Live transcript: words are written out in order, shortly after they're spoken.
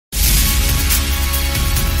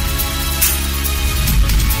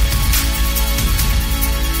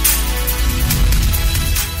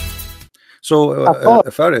So, Of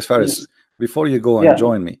course. Faris, Yes. before you go and Yeah.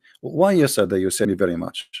 join me, why you said that you said me very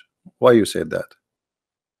much? Why you said that?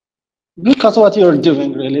 Because what you're doing,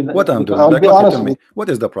 really. What I'm doing? I'll Like be what? You honest tell me. with What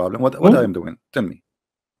is the problem? What you. I'm doing? Tell me.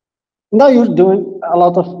 Now you're doing a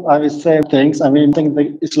lot of, I would say, things. I mean, think the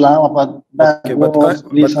Islam about bad Okay, words,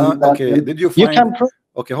 this and that. okay. Did you You find? can prove.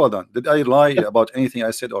 Okay, hold on. Did I lie about anything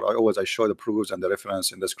I said, or I show the proofs and the reference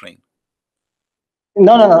in the screen?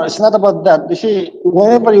 No, no, no. It's not about that. You see,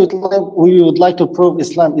 whenever you would like to prove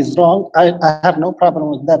Islam is wrong, I have no problem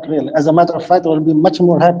with that. Really, as a matter of fact, I will be much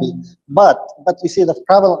more happy. But you see, the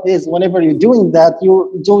problem is whenever you're doing that, you're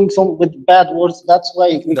doing some with bad words. That's why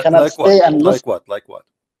we cannot Like stay what? and listen. Like what? Like what?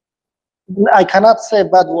 I cannot say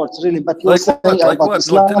bad words, really. But you're Like saying what? Like about what?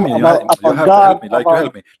 No, Islam, tell me. about You have to God, help me. Like you about.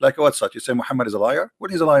 help me. Like what? Such? You say Muhammad is a liar? What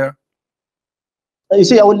is a liar? You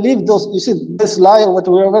see, I will leave those. You see, this liar,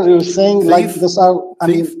 whatever you're saying, like Thief? those are. I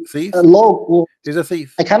mean, Thief? low. He's a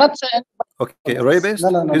thief. I cannot say. Okay, a rapist? No,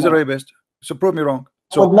 no, no, He's a no. rapist. So prove me wrong.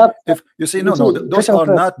 I would So not. if you see, You no, see, those Christian are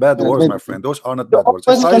first. not bad words, my Maybe. friend. Those are not You're bad words.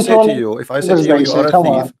 always If I say to controlling you, you are a conversation. Come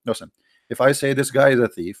thief, on. listen. If I say this guy is a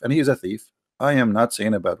thief and he is a thief, I am not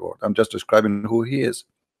saying a bad word. I'm just describing who he is.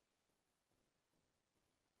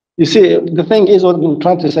 You see, the thing is what I'm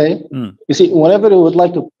trying to say. You see, whenever you would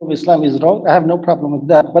like to prove Islam is wrong, I have no problem with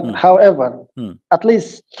that. But however, at least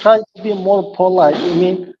try to be more polite.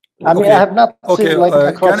 I have not seen like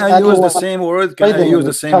across can I use anyone. the same word? Can Wait I a use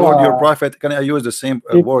the minute. same Come word your on. prophet? Can I use the same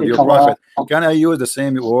word your Come prophet? on. Can I use the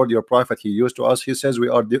same word your prophet he used to us? He says we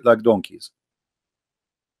are like donkeys.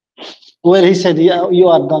 Well, he said, yeah, you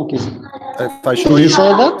are donkeys. If I show Did you, he say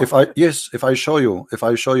that? if I show you,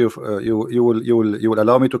 you will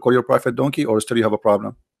allow me to call your prophet donkey, or still you have a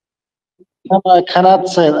problem? No, I cannot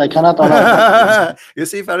say it. I cannot allow that. You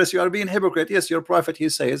see, Faris, you are being hypocrite. Yes, your prophet he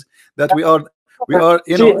says that we are,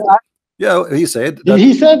 you See, know. Yeah, he said that. Did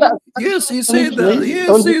he say that? Yes, he said that.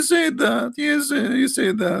 Yes, he said that. Yes, he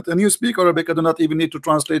said that. And you speak Arabic. I do not even need to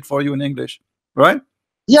translate for you in English, right?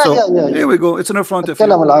 Yeah, So yeah. here we go. It's in front of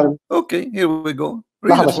you. Okay, here we go.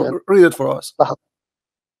 Read it for us.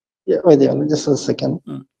 Yeah, wait there. Just a second.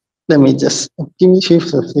 Let me just give me 50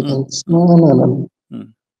 seconds. No.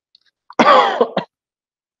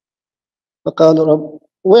 فقالوا رب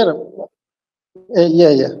where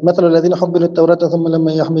yeah مثل الذين حملوا التوراة ثم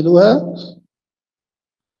لما يحملوها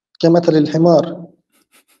كمثل الحمار.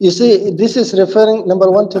 You see, this is referring number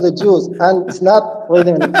one to the Jews, and it's not. Wait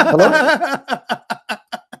a minute. Hello.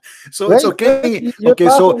 So it's okay. Okay,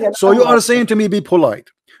 so you are saying to me, be polite.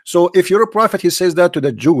 So if you're a prophet, he says that to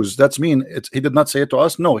the Jews. That's mean he did not say it to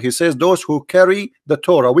us. No, he says those who carry the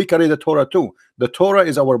Torah. We carry the Torah too. The Torah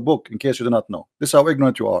is our book, in case you do not know. This is how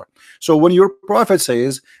ignorant you are. So when your prophet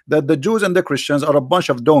says that the Jews and the Christians are a bunch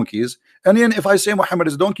of donkeys, and then if I say Muhammad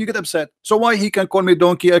is donkey, you get upset. So why he can call me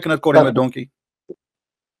donkey, I cannot call him a donkey?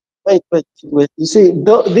 Wait. You see,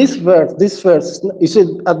 this verse. You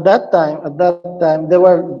see, at that time, there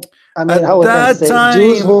were. I mean, how would I say?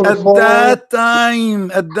 Jews who at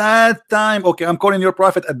that time. Okay, I'm calling your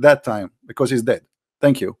prophet at that time because he's dead.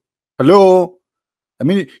 Thank you. Hello. I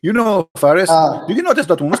mean, you know, Faris, did you notice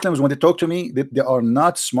that Muslims, when they talk to me, they are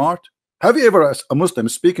not smart? Have you ever a Muslim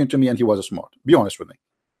speaking to me and he was smart? Be honest with me,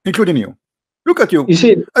 including you. Look at you. You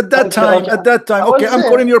see, at that time. Okay, I'm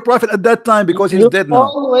calling your prophet at that time because he's dead now.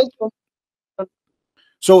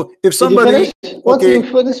 So if somebody, okay,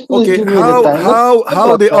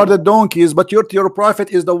 how they are the donkeys, but your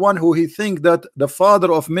prophet is the one who he think that the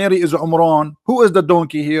father of Mary is Umran. Who is the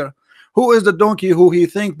donkey here? Who is the donkey who he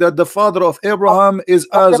think that the father of Abraham is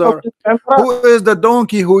Azar? Who is the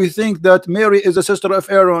donkey who he think that Mary is the sister of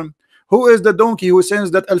Aaron? Who is the donkey who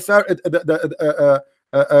says that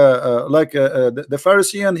the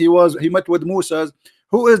Pharisee he met with Musa?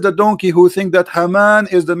 Who is the donkey who think that Haman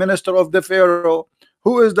is the minister of the Pharaoh?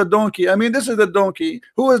 Who is the donkey? I mean, this is the donkey.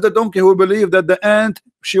 Who is the donkey who believed that the ant,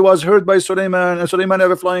 she was hurt by Suleiman, and Suleiman have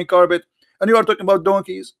a flying carpet? And you are talking about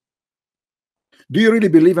donkeys. Do you really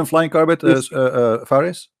believe in flying carpet,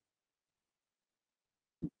 Faris?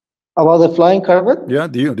 About the flying carpet? Yeah.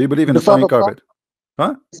 Do you believe in the flying carpet?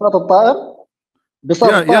 Huh?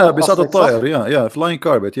 Yeah, بساط الطائر. Yeah, flying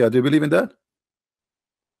carpet. Yeah, do you believe in that?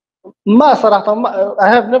 I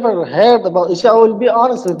have never heard about it. I will be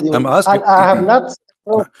honest with you. I'm asking. I have not.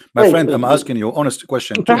 My friend, I'm asking you honest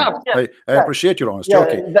question too. I appreciate your honesty.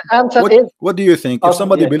 Okay. The answer is. What do you think? If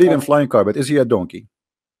somebody believes in flying carpet, is he a donkey?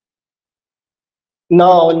 No,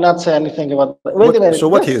 I will not say anything about that. Wait a minute. So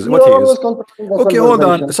what he is? Okay, hold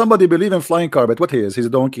on. Somebody believe in flying carpet. What he is? He's a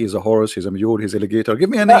donkey, he's a horse, he's a mule, he's a alligator. Give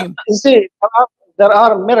me a name. You see, there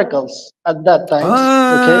are miracles at that time.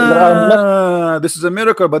 Okay, there are this is a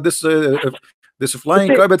miracle, but this This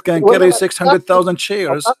flying carpet can carry 600,000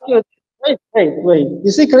 chairs. Wait.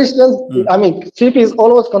 You see, Christians, I mean, CP is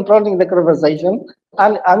always controlling the conversation.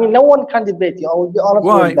 And I mean, no one can debate you. I will be honest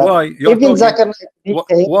with that. Why? Even Zakir,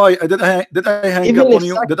 why did I hang up on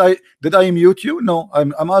you? Did I mute you? No,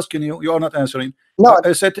 I'm asking you. You are not answering. No,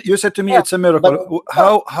 I said, you said to me it's a miracle.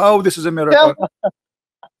 How this is a miracle?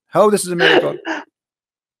 How this is a miracle?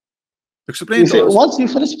 Explain to us. Once you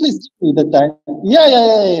finish, please give me the time.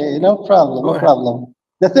 Yeah. No problem.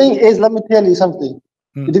 The thing is, let me tell you something.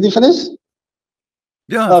 Did you finish?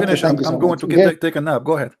 Yeah, I finished. I'm going to take a nap.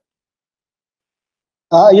 Go ahead.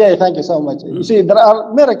 Yeah, thank you so much. You see, there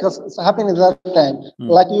are miracles happening at that time.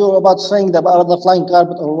 Like you were about saying about the flying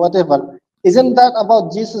carpet or whatever. Isn't that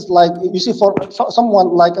about Jesus? Like, you see, for someone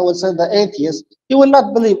like I would say the atheist, he will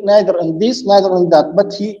not believe neither in this, neither in that.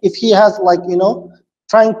 But if he has, like,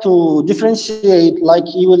 trying to differentiate, like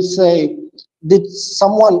he will say, did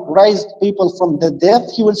someone raise people from the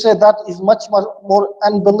death? He will say that is much more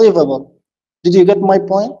unbelievable. Did you get my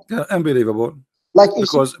point? Yeah, unbelievable. Like,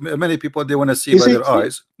 because many people, they want to see by their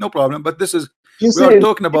eyes. No problem. But this is we are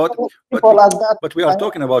talking about. But we are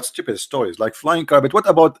talking about stupid stories like flying carpet. What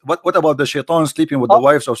about the shaitan sleeping with the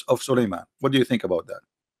wives of Sulaiman? What do you think about that?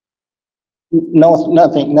 No,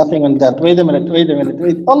 nothing on that. Wait a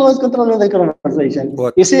minute. Always controlling the conversation.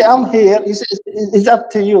 What? You see, I'm here. It's up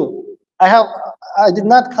to you. I did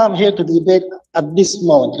not come here to debate at this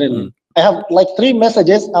moment, really. I have like 3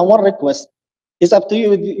 messages and 1 request. It's up to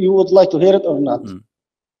you if you would like to hear it or not.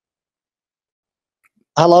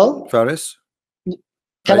 Hello? Faris?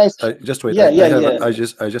 Can I just wait. Yeah.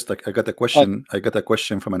 I got a question. I got a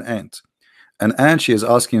question from an aunt. An aunt, she is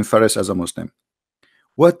asking Faris as a Muslim,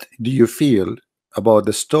 what do you feel about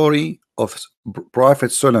the story of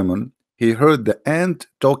Prophet Solomon? He heard the ant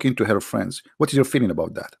talking to her friends. What is your feeling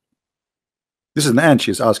about that? This is an ant.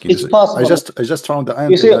 She's asking. It's possible. I just found the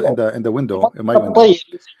ant in the window, in my window.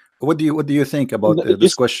 What do you think about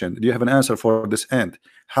this question? Do you have an answer for this ant?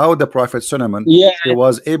 How the Prophet Solomon he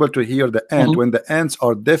was able to hear the ant when the ants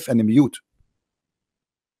are deaf and mute?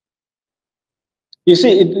 You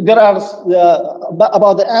see, there are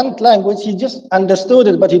about the ant language. He just understood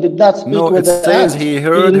it, but he did not speak with the ant. No, it says he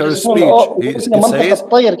heard her speech.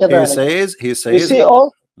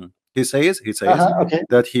 He says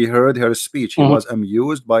that he heard her speech. He was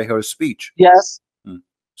amused by her speech. Yes.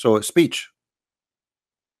 So speech.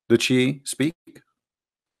 Did she speak?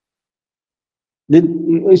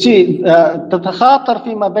 تتخاطر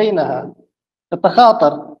فيما بينها.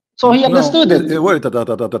 تتخاطر. So he understood it.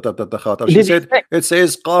 She said, it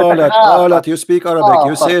says قالت. You speak Arabic.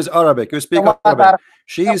 You says Arabic. You speak Arabic.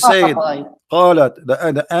 She said قالت.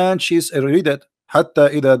 The ant, she's read it. حتى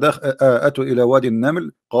إذا أتوا إلى وادي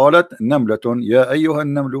النمل قالت نملة يا أيها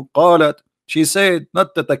النمل قالت. She said,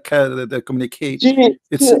 not that communicate. She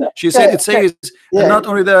said, it says, and not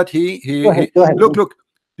only that, he look.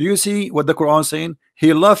 Do you see what the Quran is saying?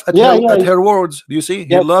 He laughed at her words. Do you see?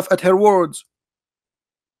 He laughed at her words.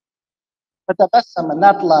 فتبسم,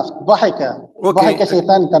 not laughed. ضحك. ضحك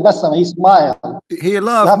شيطان تبسم. He smiled. He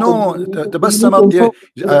laughed. No, تبسم.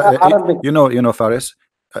 You know, Faris.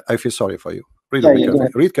 I feel sorry for you.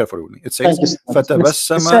 Read carefully with me. It says,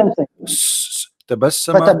 فتبسم.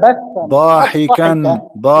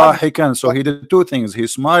 ضاحكا. So he did 2 things. He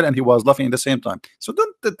smiled and he was laughing at the same time. So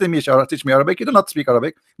don't teach me Arabic. You do not speak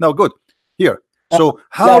Arabic. Now, good. Here. So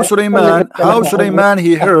how Sulaiman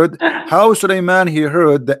he heard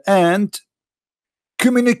the ant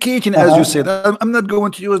communicating, as you said. I'm not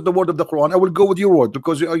going to use the word of the Quran. I will go with your word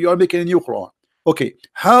because you are making a new Quran. Okay.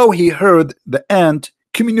 How he heard the ant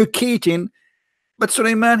communicating. But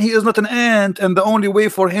Sulaiman, he is not an ant, and the only way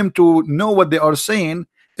for him to know what they are saying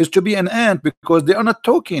is to be an ant, because they are not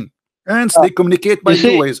talking. Ants, they communicate by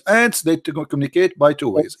 2 ways. Ants, they communicate by 2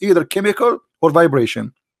 ways, either chemical or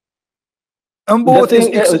vibration. And both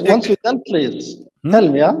once you're done, please tell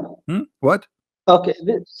me. What? Okay.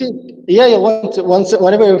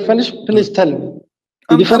 Whenever you finish, please tell me.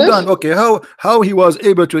 I'm done. Okay. How he was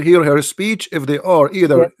able to hear her speech if they are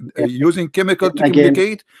either using chemical to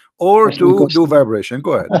communicate or to do vibration?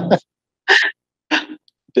 Go ahead.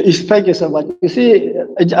 Thank you so much. You see,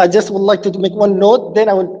 I just would like to make 1 note, then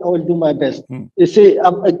I will do my best. You see,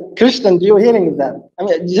 Christian, you're hearing that? I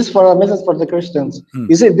mean, just for a message for the Christians.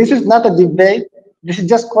 You see, this is not a debate. This is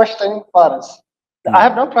just questioning for us. I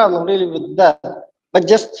have no problem really with that. But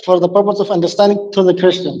just for the purpose of understanding to the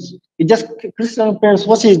Christians, Christian parents,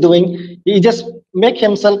 what he's doing, he just make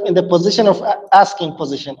himself in the position of asking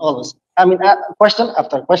position always. I mean, question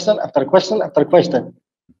after question after question after question.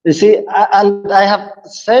 You see, and I have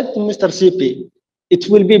said to Mr. CP, it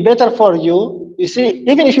will be better for you. You see,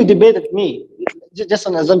 even if you debate with me, just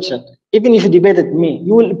an assumption. Even if you debated me,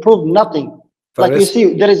 you will prove nothing. Like you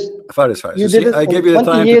see, there is Faris. you See, did it I for gave you the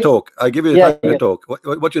 20 time years. to talk. I give you the Yeah, time to talk.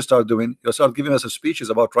 What you start doing? You start giving us a speeches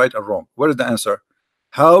about right and wrong. Where is the answer?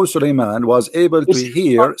 How Suleiman was able to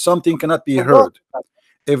hear something cannot be heard.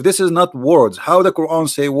 If this is not words, how the Quran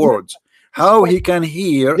say words? How he can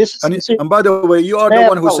hear? And by the way, you are the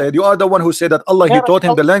one who said that Allah he taught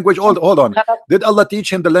him the language. Hold on. Did Allah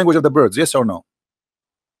teach him the language of the birds? Yes or no?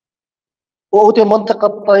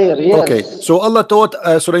 Okay, so Allah taught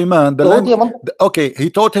Sulaiman the language. Okay, he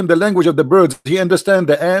taught him the language of the birds. He understand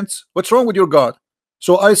the ants. What's wrong with your God?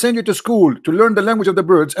 So I send you to school to learn the language of the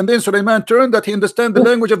birds, and then Sulaiman turned that he understand the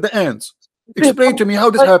language of the ants. Explain to me how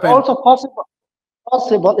this happened. Also possible.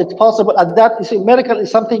 It's possible. At that, you see, miracle is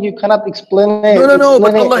something you cannot explain. No.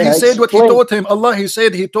 But Allah, he said what he taught him. Allah, he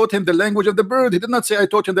said he taught him the language of the bird. He did not say I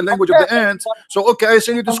taught him the language of the ants. So okay, I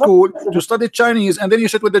send you to school to study Chinese, and then you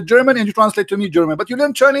sit with the German and you translate to me German. But you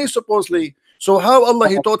learn Chinese supposedly. So how Allah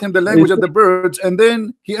he taught him the language of the birds, and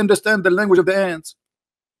then he understand the language of the ants?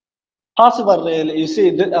 Possible, really. You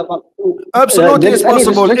see, absolutely it's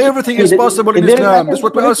possible. Everything is possible in Islam. That's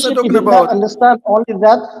what we are talking about. Understand only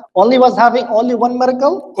that only was having only one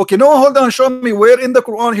miracle. Okay, no, hold on. Show me where in the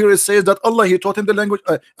Quran here it says that Allah he taught him the language.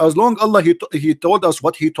 As long Allah he told us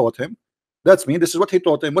what he taught him. That's mean this is what he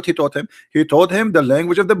taught him. What he taught him? He taught him the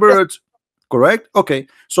language of the birds. Correct? Okay.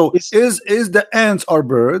 So is the ants are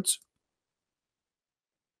birds?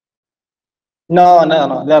 No,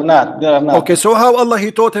 they're not. Okay, so how Allah he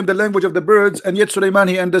taught him the language of the birds, and yet Sulaiman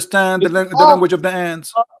he understand the language of the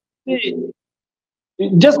ants?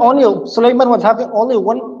 Just only Sulaiman was having only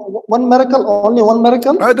one miracle. Only one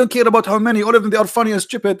miracle. I don't care about how many. All of them they are funny and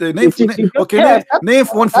stupid. Name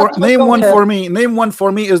one for me. Name one for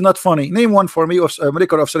me is not funny. Name one for me of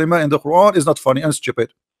miracle of Sulaiman in the Quran is not funny and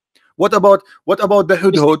stupid. What about the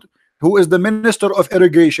Hudhud, who is the minister of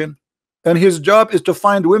irrigation? And his job is to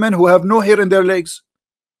find women who have no hair in their legs.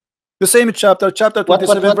 The same chapter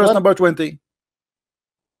 27, verse number 20.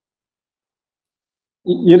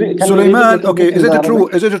 Sulaiman, okay, is it true?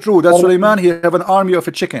 Is it true that Sulaiman he have an army of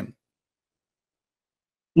a chicken?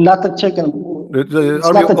 Not a chicken.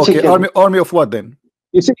 Army of what then?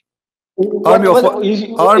 You see, army of what?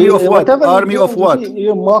 Army of what? Army of what?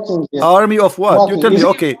 Army of what? You tell me.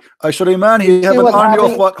 Okay, Sulaiman he have an army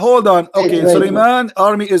of what? Hold on. Okay, Sulaiman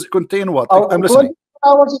army is contain what? I'm listening.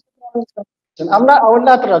 I will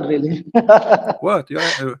not run really. What?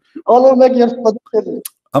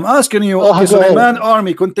 I'm asking you. Okay, Sulaiman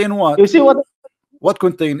army contain what? You see what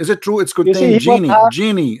contain? Is it true? It's contain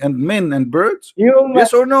genie and men and birds.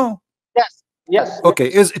 Yes or no? Yes. Okay,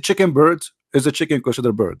 is it chicken birds? Is the chicken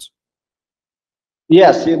considered birds?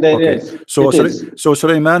 Yes, there is. So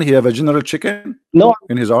Sulaiman he have a general chicken? No.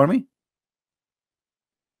 In his army?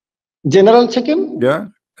 General chicken? Yeah.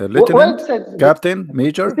 A lieutenant, captain,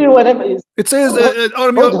 major. It says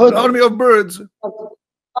army of birds.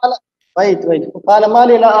 Wait.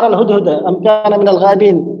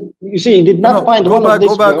 You see, he did not find one of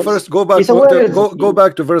these birds. Go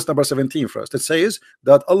back to verse number 17 first. It says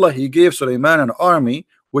that Allah he gave Sulaiman an army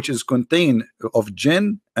which is contained of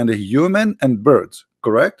jinn and a human and birds,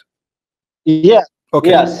 correct? Yeah.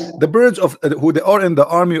 Okay. Yes. The birds of who they are in the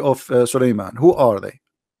army of Sulaiman, who are they?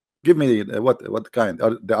 Give me what kind?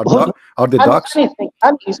 Are they ducks?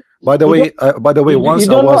 By the way, once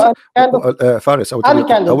I was Faris, I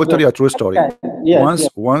will tell you a true story.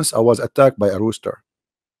 Once I was attacked by a rooster.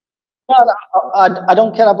 I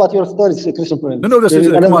don't care about your stories, Christopher. No, this is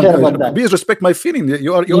please respect my feeling.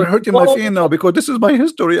 You are hurting my feeling now because this is my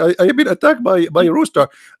history. I have been attacked by a rooster.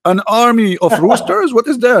 An army of roosters? What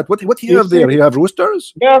is that? What he have there? He have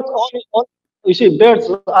roosters? You see, birds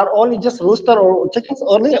are only just rooster or chickens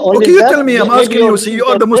only. Okay, you tell me. I'm asking you. See, you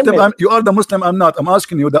are the Muslim. You are the Muslim. I'm not. I'm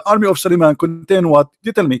asking you. The army of Sulaiman contain what?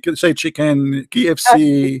 You tell me. Say chicken,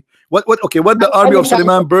 KFC. What? Okay. What the army of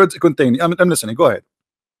Sulaiman birds contain? I'm listening. Go ahead.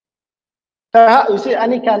 You see,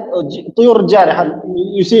 any kind of طيور جارحة.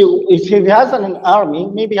 You see, if he has an army,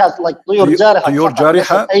 maybe he has like طيور جارحة. طيور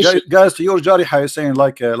جارحة, guys. طيور جارحة is saying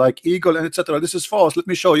like eagle and etc. This is false. Let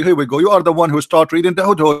me show you. Here we go. You are the one who start reading the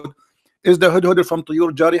Hudhud. Is the Hudhud from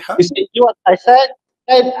طيور جارحة? You see, I said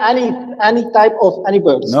any type of any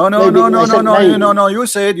birds. No. You said.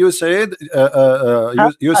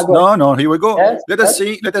 No. Here we go. Yes, let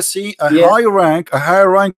us see a high rank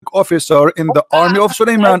officer in the army of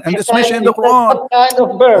Sulaiman, and it's mentioned in the Quran. What kind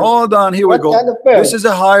of bird? Hold on. Here we go. Kind of bird? This is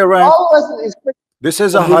a high rank. This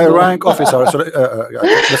is a high rank officer. So,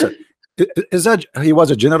 listen. Is that he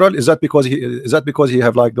was a general? Is that because he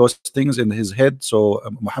have like those things in his head? So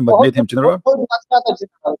Muhammad made him general.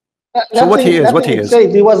 So what he is, what he is.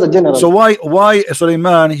 Said he was a general. So why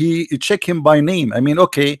Suleiman, he check him by name? I mean,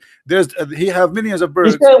 okay, there's he have millions of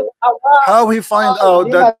birds. How he find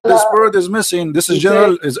out that this bird is missing? This is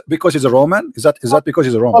general, is because he's a Roman? Is that because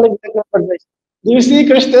he's a Roman? Do you see,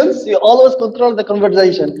 Christians? You always control the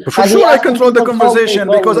conversation. For sure, I control the conversation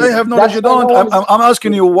because I have knowledge. You don't. I'm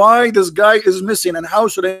asking you why this guy is missing and how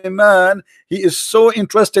Suleiman, he is so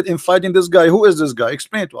interested in fighting this guy. Who is this guy?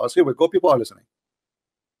 Explain to us. Here we go. People are listening.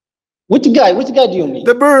 Which guy? Which guy do you mean?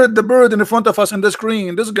 The bird in the front of us on the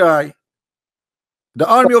screen. This guy. The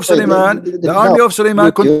army of Suleiman. The army of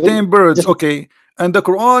Suleiman contain birds. Okay. And the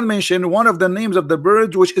Quran mentioned one of the names of the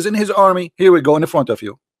birds which is in his army. Here we go in the front of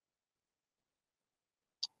you.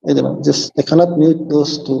 Wait a minute. Just I cannot mute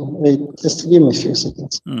those two. Wait, just give me a few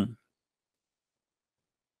seconds.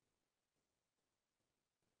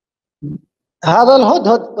 هذا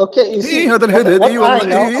الهدهد اوكي ايه هذا الهدهد ايه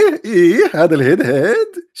والله ايه هذا الهدهد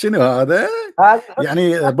شنو هذا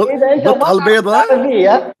يعني بطها البيضة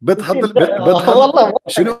بطها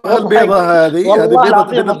شنو هالبيضة هذه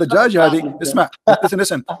بيضة الدجاج هذه اسمع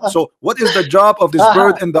listen so what is the job of this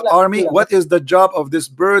bird in the army what is the job of this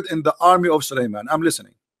bird in the army of Suleiman I'm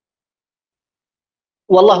listening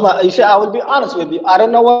والله ما I will be honest with you I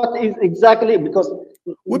don't know what is exactly because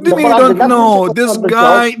what do you mean you don't know? This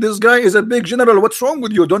guy is a big general. What's wrong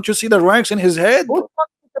with you? Don't you see the ranks in his head? Who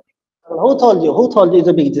told you? Who told you he's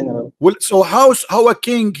a big general? Well, so how a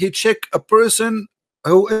king he check a person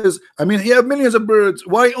who is? I mean, he have millions of birds.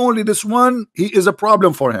 Why only this one? He is a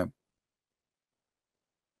problem for him.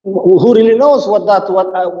 Who really knows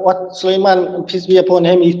what Suleiman, peace be upon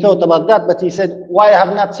him, he thought about that? But he said, "Why I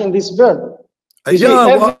have not seen this bird?"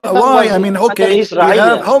 Yeah, why? I mean, okay,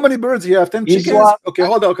 how many birds you have? 10 chickens? Okay,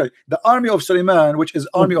 hold on. Okay, the army of Suleiman, which is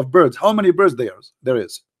army of birds, how many birds there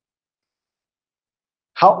is?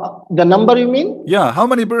 How the number you mean? Yeah, how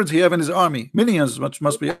many birds he have in his army? Millions,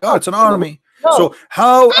 must be. Oh, it's an army. No. So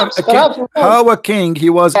how a king he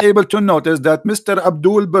was able to notice that Mr.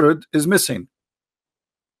 Abdul Bird is missing?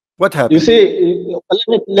 What happened? You see,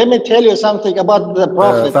 let me tell you something about the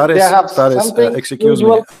Prophet. Faris, excuse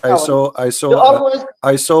me.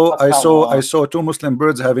 I saw two Muslim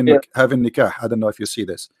birds having nikah. I don't know if you see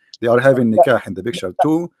this. They are having nikah in the picture.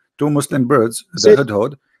 Two Muslim birds. The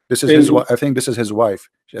hudhud. This is his. I think this is his wife.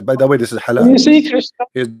 By the way, this is halal. You see, Christian.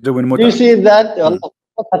 He's doing muta. You see that?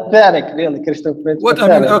 Pathetic, really, Christian. What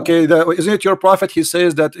I mean, okay, isn't it your prophet? He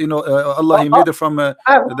says that Allah, He made it from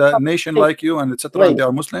the nation like you, and etc. And they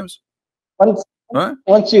are Muslims.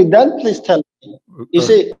 Once you're done, please tell me. You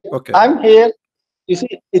see, okay. I'm here. You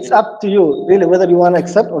see, it's up to you, really, whether you want to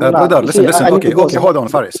accept or not. Brother, listen. Okay, hold on,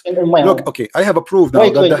 Faris. Look, okay, I have a proof now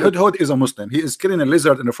that the hudhud is a Muslim. He is killing a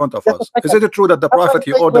lizard in front of us. Is it true that the prophet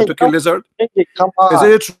he ordered to kill lizard? Is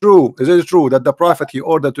it true? Is it true that the prophet he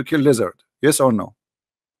ordered to kill lizard? Yes or no?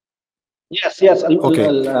 Yes. Okay.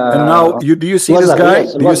 And now, do you see this guy?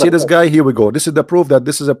 Do you see this guy? Here we go. This is the proof that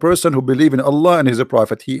this is a person who believes in Allah and He's a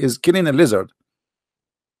prophet. He is killing a lizard.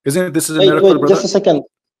 Isn't it? This is a miracle, brother? Just a second.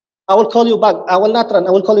 I will call you back. I will not run.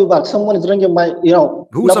 I will call you back. Someone is ringing my,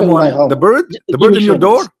 Who someone? My home. The bird? The bird in your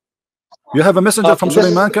door? You have a messenger from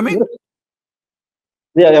Suleiman coming?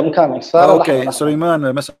 Yeah, I'm coming. Okay, Suleiman,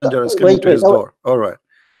 a messenger is coming to his door. All right.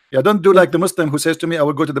 Yeah, don't do like the Muslim who says to me, I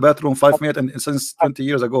will go to the bathroom 5 minutes, and since 20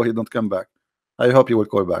 years ago, he don't come back. I hope you will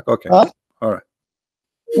call back. Okay. All right.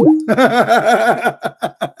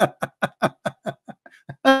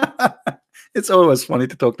 It's always funny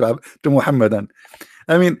to talk to Muhammadan.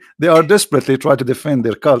 I mean, they are desperately trying to defend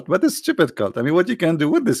their cult, but it's stupid cult. I mean, what you can do,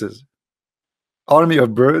 what this is? Army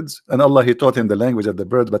of birds, and Allah, He taught him the language of the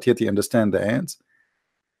birds, but yet he understand the ants.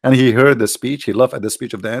 And he heard the speech, he laughed at the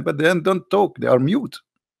speech of the ant, but the ant don't talk, they are mute.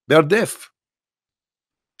 They are deaf.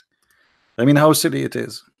 I mean, how silly it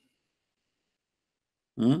is.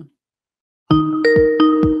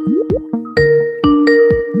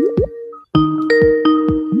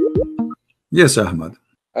 Yes, Ahmad.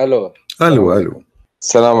 Hello.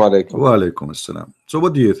 Assalamu alaikum. Wa alaikum assalam. So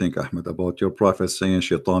what do you think, Ahmed, about your prophet saying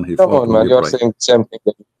shaitan he Come on, man, you are saying the same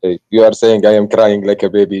thing. You are saying I am crying like a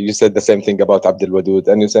baby. You said the same thing about Abdul Wadud,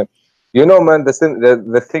 and you said, man,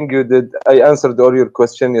 the thing you did, I answered all your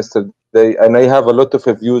question yesterday, and I have a lot of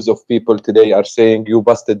views of people today are saying you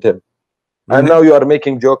busted him. Really? And now you are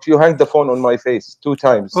making jokes. You hang the phone on my face 2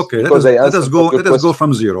 times. Okay, let us go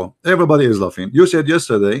from zero. Everybody is laughing. You said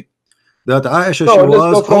yesterday that Aisha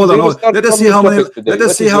hold on. Let us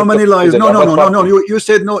see how many lies. No. You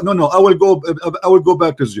said no. I will go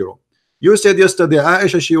back to zero. You said yesterday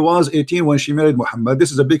Aisha she was 18 when she married Muhammad.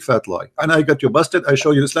 This is a big fat lie, and I got you busted. I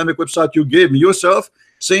show you Islamic website you gave me yourself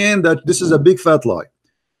saying that this is a big fat lie.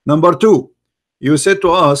 Number 2, you said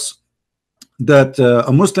to us that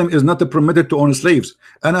a Muslim is not permitted to own slaves,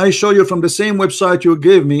 and I show you from the same website you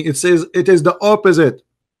gave me, it says it is the opposite.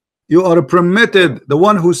 You are permitted. The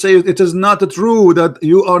one who says it is not true that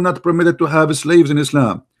you are not permitted to have slaves in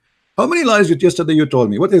Islam. How many lies yesterday you told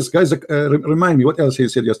me? What else, guys? Remind me what else he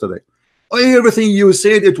said yesterday. Everything you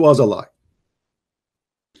said, it was a lie.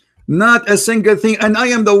 Not a single thing. And I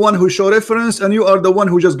am the one who show reference, and you are the one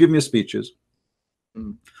who just give me speeches.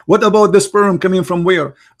 What about the sperm coming from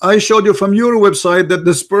where? I showed you from your website that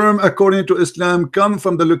the sperm, according to Islam, come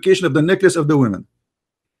from the location of the necklace of the women.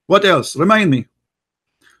 What else? Remind me.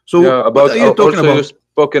 So yeah, about, what are you talking about? You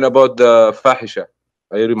spoken about the fahisha.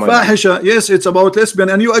 Fahisha, yes, it's about lesbian,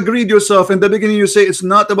 and you agreed yourself in the beginning. You say it's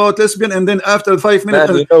not about lesbian, and then after 5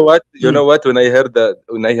 minutes, man, you know what? You know what? When I heard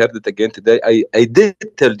it again today, I did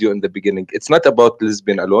tell you in the beginning, it's not about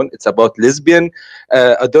lesbian alone. It's about lesbian,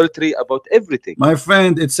 adultery, about everything. My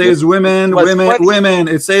friend, it says women.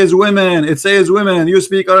 It says women. It says women. You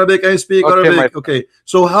speak Arabic, I speak Arabic. Okay,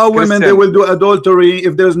 so how women they will do adultery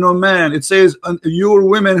if there's no man? It says your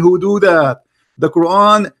women who do that. The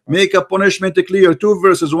Quran make a punishment clear, 2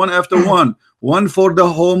 verses, one after one for the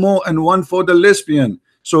homo and one for the lesbian.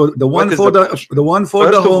 So the one for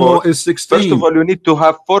the homo is 16. First of all, you need to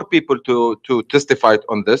have 4 people to testify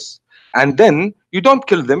on this, and then you don't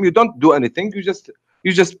kill them, you don't do anything, you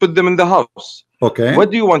just put them in the house. Okay. What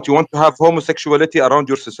do you want? You want to have homosexuality around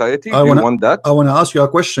your society? Do you want that? I want to ask you a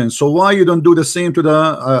question. So why you don't do the same to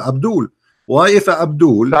the Abdul? Why if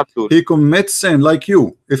Abdul he commits sin like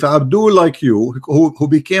you, if Abdul like you who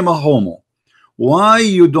became a homo, why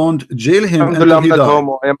you don't jail him until he died?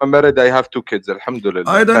 Homo. I am married, I have 2 kids, alhamdulillah.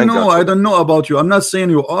 I don't know about you. I'm not saying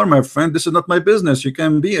you are, my friend. This is not my business. You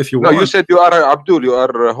can be if you want. No, you said you are Abdul, you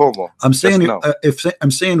are a homo. I'm saying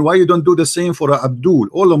I'm saying why you don't do the same for Abdul.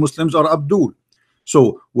 All the Muslims are Abdul.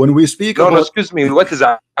 So when we speak about, excuse me, what is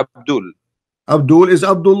Abdul? Abdul is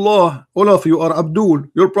Abdullah. All of you are Abdul.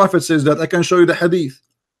 Your prophet says that. I can show you the hadith.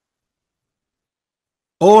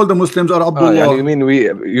 All the Muslims are Abdullah. You mean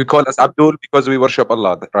you call us Abdul because we worship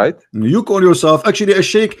Allah, right? You call yourself actually a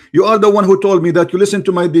sheikh. You are the one who told me that you listened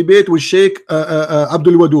to my debate with Sheikh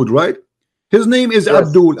Abdul Wadud, right? His name is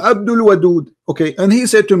Abdul Wadud. Okay, and he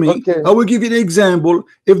said to me, I will give you an example.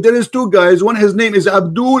 If there is 2 guys, one his name is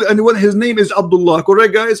Abdul and one his name is Abdullah,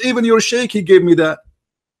 correct, guys? Even your sheikh, he gave me that.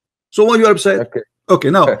 So why you are upset? Okay,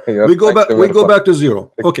 now we go back to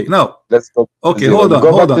 0. Okay, now let's go. Okay, hold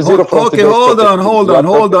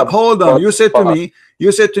on. You said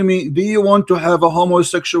to me, do you want to have a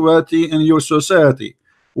homosexuality in your society?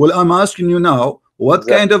 Well, I'm asking you now, what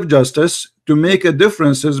kind of justice to make a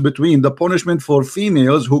differences between the punishment for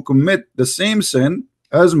females who commit the same sin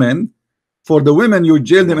as men? For the women, you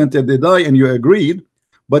jail them until they die, and you agreed.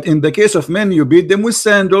 But in the case of men, you beat them with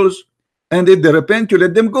sandals, and if they repent, you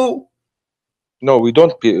let them go. No, we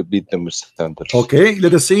don't beat them with sandals. Okay,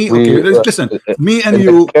 let us see. Okay, listen. Me and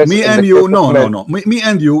you. No. Me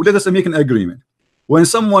and you. Let us make an agreement. When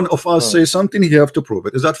someone of us says something, you have to prove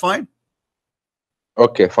it. Is that fine?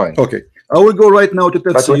 Okay, fine. Okay, I will go right now to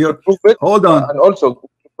Tafsir. Hold on. And also to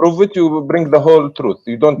prove it, you bring the whole truth.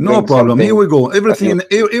 You don't. No problem. Here we go. Everything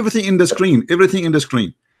in the screen. Everything in the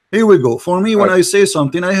screen. Here we go. For me, when I say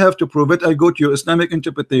something, I have to prove it. I go to your Islamic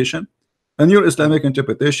interpretation. And your Islamic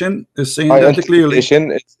interpretation is saying that clearly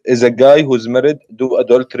is a guy who's married, do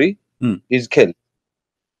adultery, he's killed.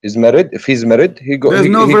 He's married. If he's married, he goes.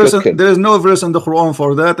 There is no verse in the Quran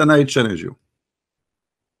for that, and I challenge you.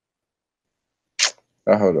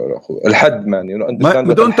 Man, you know,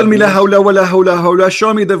 understand. Don't tell me la hawla wa la hawla hawla.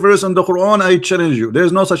 Show me the verse in the Quran. I challenge you. There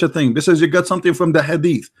is no such a thing. This is you got something from the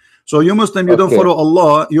Hadith. So you Muslim, you don't follow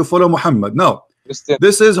Allah, you follow Muhammad. Now.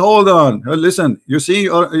 This is, hold on, listen, you see,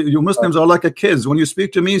 you Muslims are like a kids. When you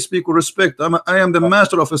speak to me, speak with respect. I am the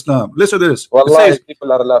master of Islam. Listen to this. Says,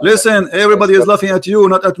 people are laughing. Listen, everybody is laughing at you,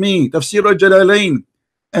 not at me. Tafsir al-Jalalain.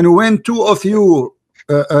 And when 2 of you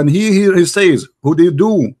and he says, who they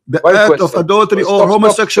do the act of adultery or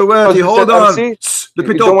homosexuality, hold on, let me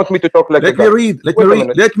talk. Don't want me to talk like let me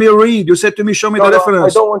read. You said to me, show me the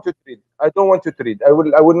reference. I don't want you to read. I don't want you to read. I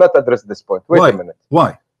will not address this point. Wait a minute.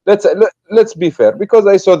 Why? Let's be fair, because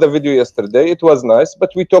I saw the video yesterday. It was nice,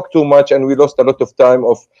 but we talked too much and we lost a lot of time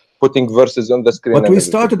of putting verses on the screen. But we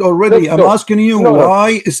started already. I'm asking you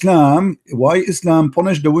why Islam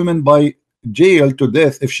punished the women by jail to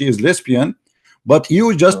death if she is lesbian, but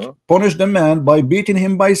you just punish the man by beating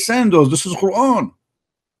him by sandals. This is Quran.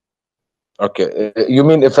 Okay, you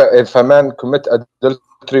mean if a man commit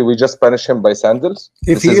adultery, we just punish him by sandals?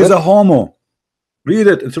 If he is a homo. Read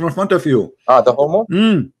it. It's in front of you. The homo?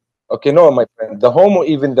 Okay, no, my friend. The homo,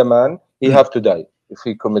 even the man, he have to die if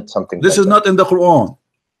he commits something. This is not in the Quran.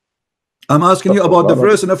 I'm asking you about the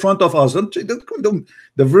verse in the front of us. The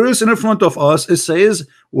verse in the front of us, it says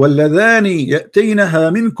وَالَّذَانِ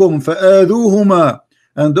يَأْتِينَهَا مِنْكُمْ فَآذُوهُمَا,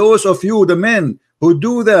 and those of you, the men who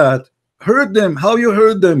do that, hurt them. How you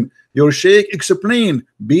hurt them? Your sheikh explained,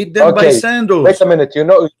 beat them by sandals. Wait a minute, you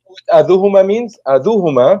know what adhuhuma means?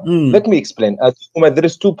 Adhuhuma, let me explain. Adhuhuma, there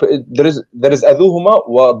is adhuhuma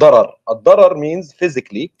wa darar. Ad-darar means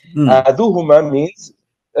physically. Adhuhuma means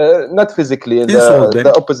not physically,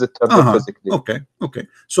 the opposite term, physically. Okay.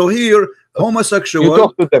 So here, homosexual. You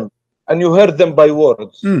talk to them and you hurt them by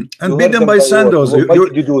words. And beat them by sandals.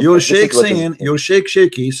 Your sheikh saying, your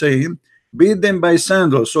shaky saying, beat them by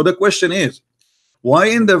sandals. So the question is, why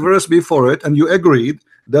in the verse before it, and you agreed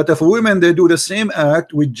that if women they do the same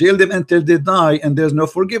act, we jail them until they die and there's no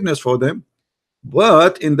forgiveness for them,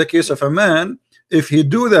 but in the case of a man, if he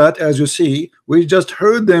do that, as you see, we just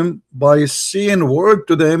hurt them by saying word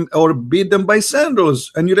to them or beat them by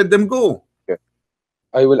sandals and you let them go?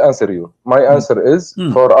 I will answer you. My answer is,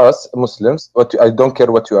 for us Muslims, I don't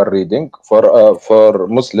care what you are reading, for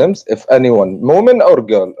Muslims, if anyone, woman or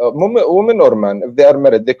girl, woman or man, if they are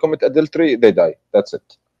married, they commit adultery, they die. That's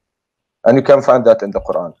it. And you can find that in the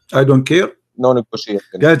Quran. I don't care. No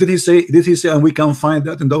negotiation. Guys, did he say and we can find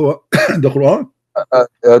that in the Quran?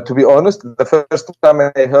 To be honest, the first time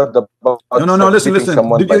I heard about no, listen.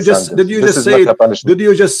 Did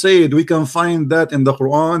you just say we can find that in the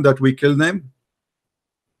Quran that we kill them?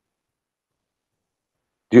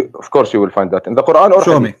 Of course you will find that in the Quran or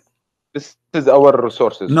show me. This is our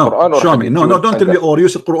resources. No, Quran or show me. Hadith, No, don't tell me or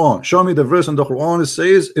use the Quran. Show me the verse in the Quran. It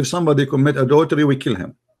says if somebody commit adultery, we kill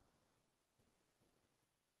him.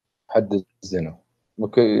 Hadith zina.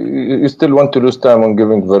 Okay, you still want to lose time on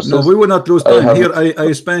giving verses? No, we will not lose time. Here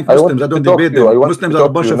I spank Muslims. I don't debate them. Muslims are a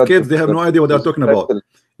bunch of kids. They have no idea what they're talking about.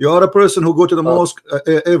 You are a person who go to the mosque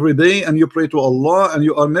every day and you pray to Allah and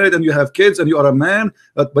you are married and you have kids and you are a man,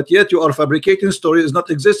 but yet you are fabricating stories is not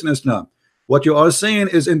exist in Islam. What you are saying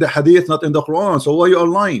is in the Hadith, not in the Quran. So why you are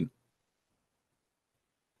lying?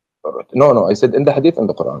 No, I said in the Hadith and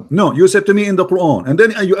the Quran. No, you said to me in the Quran, and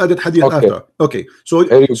then you added Hadith after. Okay, so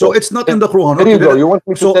it's not in the Quran. There you go. You want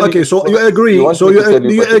me to so you agree? So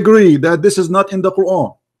you agree that this is not in the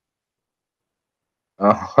Quran?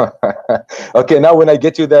 Okay, now when I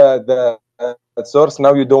get you the source,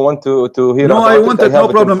 now you don't want to hear. No, I want it. No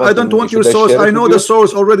problem. I don't want your source. I know the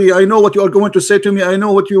source already. I know what you are going to say to me. I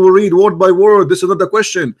know what you will read word by word. This is not the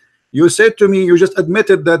question. You said to me, you just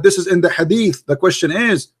admitted that this is in the Hadith. The question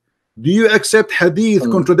is, do you accept Hadith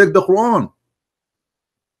contradict the Quran?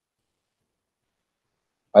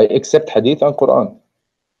 I accept Hadith and Quran.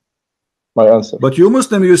 My answer. But you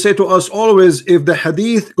Muslim, you say to us always, if the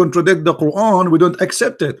Hadith contradict the Quran, we don't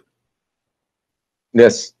accept it.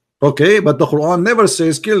 Yes. Okay, but the Quran never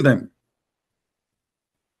says kill them.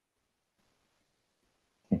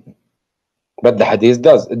 But the Hadith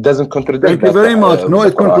does. It doesn't contradict. Thank you very much. No,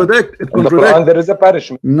 it contradicts. In the Quran, there is a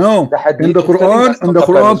punishment. No, in the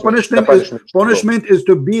Quran, punishment is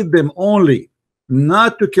to beat them only,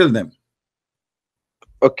 not to kill them.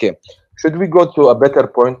 Okay. Should we go to a better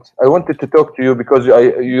point? I wanted to talk to you because you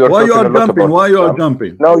are. Why you are jumping? Why you are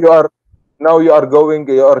jumping? Now you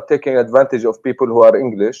are taking advantage of people who are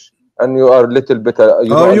English, and you are a little bit.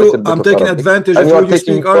 I'm taking advantage of you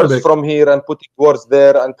taking words from here and putting words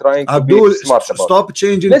there and trying to be smart about stop it.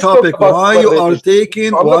 Changing topic. Why you are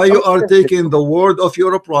taking the word of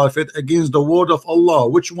your prophet against the word of Allah?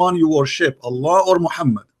 Which one you worship, Allah or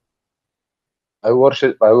Muhammad? I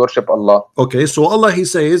worship Allah. Okay, so Allah, he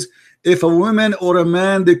says, if a woman or a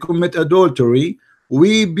man they commit adultery,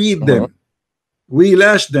 we beat them, we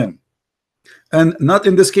lash them, and not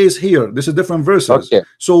in this case here. This is different verses. Okay.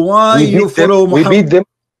 So why you follow Muhammad? We beat them.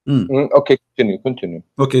 Okay, continue.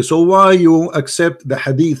 Okay, so why you accept the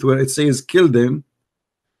Hadith where it says kill them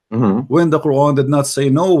when the Quran did not say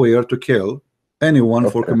nowhere to kill anyone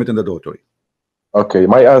for committing adultery? Okay,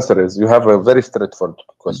 my answer is you have a very straightforward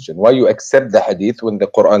question. Why you accept the Hadith when the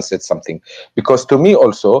Quran said something? Because to me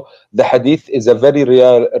also, the Hadith is a very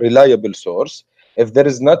reliable source. If there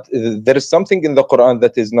is something in the Quran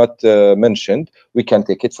that is not mentioned, we can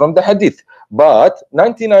take it from the Hadith. But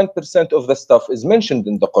 99% of the stuff is mentioned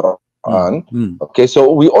in the Quran. Okay,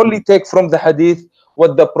 so we only take from the Hadith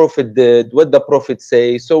what the Prophet did, what the Prophet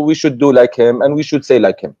say, so we should do like him and we should say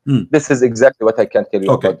like him. This is exactly what I can tell you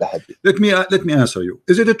about the Hadith. Let me answer you.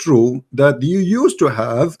 Is it true that you used to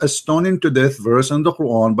have a stoning to death verse in the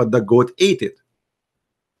Quran, but the goat ate it?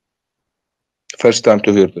 First time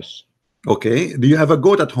to hear this. Okay. Do you have a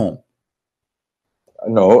goat at home?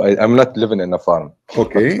 No, I'm not living in a farm.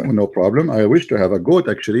 Okay, no problem. I wish to have a goat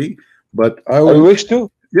actually, but I wish to.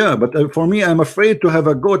 Yeah, but for me, I'm afraid to have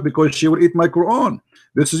a goat because she will eat my Quran.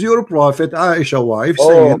 This is your prophet, Aisha wife,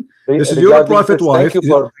 saying, this is your prophet wife.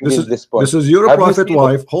 This is your prophet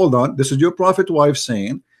wife. Hold on. This is your prophet wife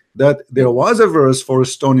saying that there was a verse for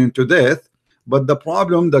stoning to death, but the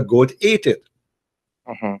problem, the goat ate it.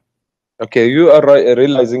 Okay, you are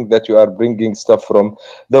realizing that you are bringing stuff from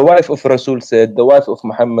the wife of Rasul said, the wife of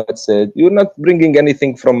Muhammad said. You're not bringing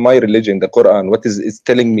anything from my religion, the Quran. What is it's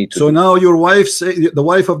telling me to so do? Now your wife say, the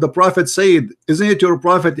wife of the prophet said, isn't it your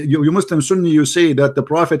prophet? You Muslim Sunni, you say that the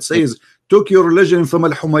prophet says, took your religion from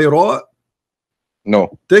Al Humayra?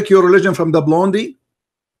 No. Take your religion from the blondie?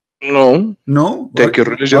 No. No. Take your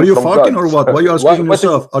religion. Are you from farting God. or what? Why are you asking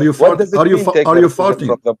yourself? Are you farting? Are you farting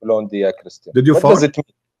from the blondie, Christian? Did you what fart? Does it mean?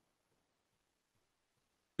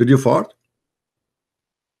 Did you fart?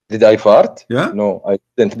 Did I fart? Yeah. No, I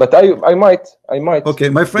didn't. But I might. Okay,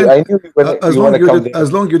 my friend. I knew as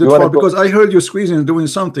long you did fart, because I heard you squeezing and doing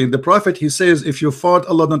something. The prophet, he says, if you fart,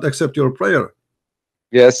 Allah don't accept your prayer.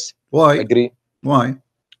 Yes. Why? Agree. Why?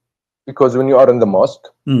 Because when you are in the mosque,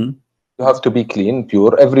 you have to be clean,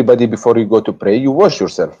 pure. Everybody, before you go to pray, you wash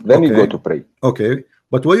yourself. Then you go to pray. Okay.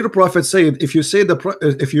 But what your prophet said, if you say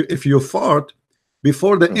if you fart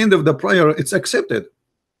before the end of the prayer, it's accepted.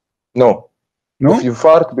 No. No. If you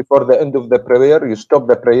fart before the end of the prayer, you stop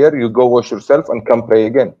the prayer, you go wash yourself and come pray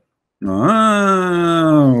again.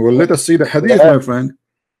 Well, let us see the hadith, my friend.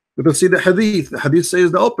 Let us see the hadith. The hadith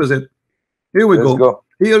says the opposite. Here we go.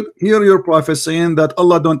 Here your prophet saying that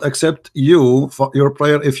Allah don't accept you for your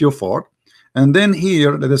prayer if you fart. And then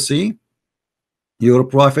here, let us see. Your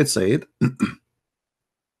prophet said,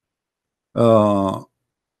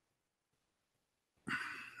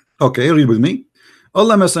 okay, read with me.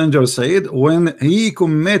 Allah Messenger said, when he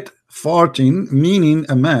commit farting, meaning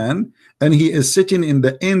a man, and he is sitting in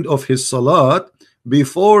the end of his salat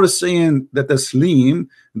before saying the taslim,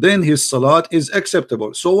 then his salat is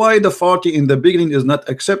acceptable. So why the farting in the beginning is not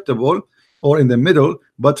acceptable, or in the middle,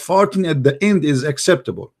 but farting at the end is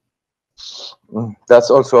acceptable? That's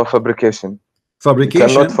also a fabrication. Fabrication?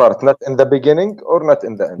 You cannot fart, not in the beginning or not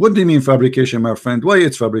in the end. What do you mean fabrication, my friend? Why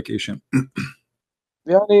it's fabrication?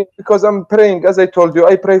 Because I'm praying, as I told you,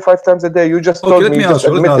 I pray 5 times a day. You just told me, you just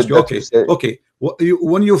admitted that. Okay.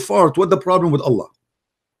 When you fart, what's the problem with Allah?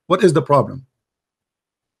 What is the problem?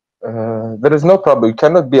 There is no problem. You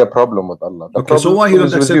cannot be a problem with Allah. Okay, so why he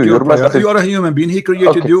don't accept your prayer? You are a human being. He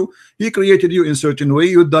created you. He created you in certain way.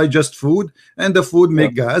 You digest food, and the food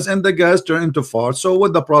make gas, and the gas turn into fart. So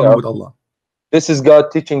what's the problem with Allah? This is God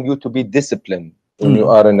teaching you to be disciplined. When you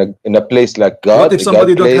are in a place like God, what if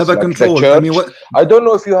somebody don't have a control? I mean, I don't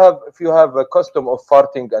know if you have a custom of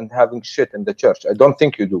farting and having shit in the church. I don't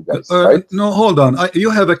think you do, guys. Right? No, hold on.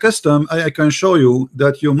 You have a custom. I can show you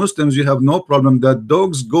that you Muslims, you have no problem that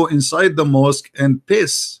dogs go inside the mosque and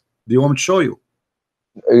piss. Do you want me to show you?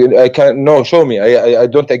 I can't. No, show me. I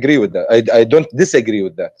don't agree with that. I don't disagree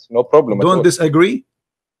with that. No problem. Don't disagree?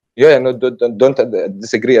 Yeah, no, don't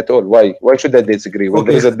disagree at all. Why should I disagree when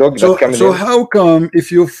there is a dog that coming in? So how come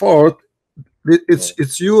if you fart,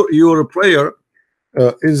 it's your prayer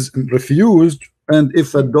is refused, and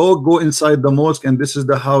if a dog go inside the mosque and this is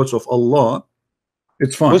the house of Allah,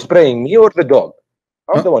 it's fine? Who's praying, me or the dog?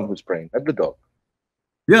 I'm the one who's praying, not the dog.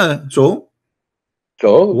 Yeah. So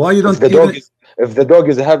why you don't? If the dog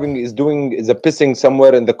is pissing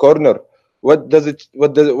somewhere in the corner, what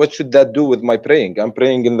should that do with my praying? I'm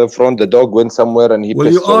praying in the front. The dog went somewhere and he.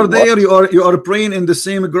 Well, you are there. You are praying in the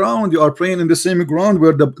same ground. You are praying in the same ground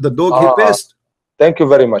where the dog he pissed. Thank you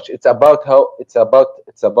very much. It's about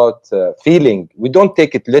feeling. We don't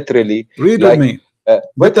take it literally. Read with me.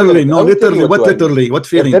 Literally, no, literally. What literally? What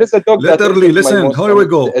feeling? There is a dog literally. Listen, here we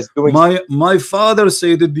go. My father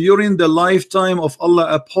said that during the lifetime of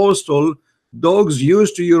Allah Apostle, dogs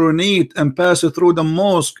used to urinate and pass through the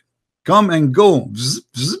mosque. Come and go, bzz,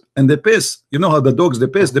 bzz, and they piss. You know how the dogs they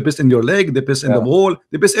piss in your leg, they piss in the wall,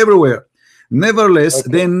 they piss everywhere. Nevertheless,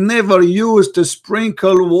 they never used to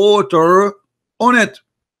sprinkle water on it.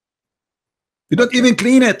 You don't even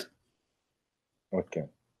clean it. Okay.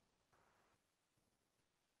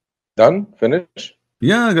 Done? Finish?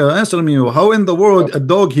 Yeah, answer me. How in the world a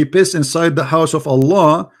dog he piss inside the house of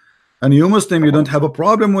Allah, and you Muslim you don't have a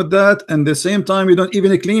problem with that, and at the same time you don't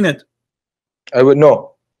even clean it? I would know.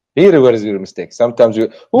 Here, where is your mistake? Sometimes who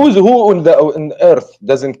on earth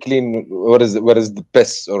doesn't clean where is the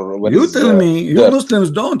piss or what? You tell me. You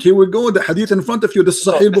Muslims don't. Here we go. The hadith in front of you. This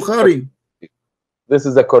is Sahih Bukhari. This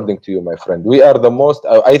is according to you, my friend. We are the most.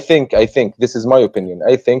 I think. This is my opinion.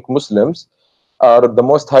 I think Muslims are the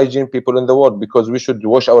most hygiene people in the world, because we should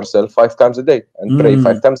wash ourselves 5 times a day and pray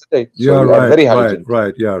 5 times a day. So yeah, we are very hygiene.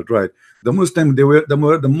 right. Yeah, right. The Muslim, they were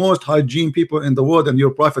the most hygiene people in the world, and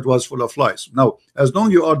your prophet was full of lies. Now, as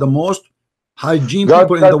long you are the most hygiene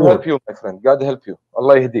people in the world. God help you, my friend. God help you.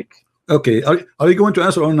 Allah yahdik. Okay, are you going to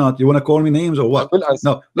answer or not? You want to call me names or what? I will answer.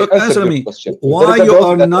 No, look, answer answer me. Question. Why you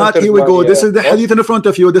are not? Here we go. This is the hadith in front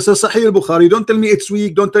of you. This is Sahih al-Bukhari. Don't tell me it's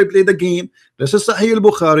weak. Don't tell me play the game. This is Sahih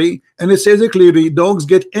al-Bukhari, and it says it clearly: dogs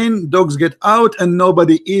get in, dogs get out, and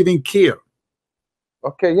nobody even care.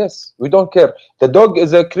 Okay, yes, we don't care. The dog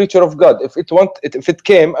is a creature of God. If it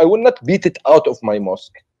came, I will not beat it out of my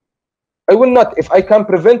mosque. I will not. If I can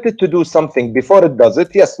prevent it to do something before it does it,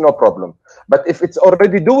 yes, no problem. But if it's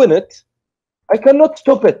already doing it, I cannot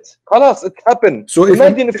stop it. Khalas, it happened. So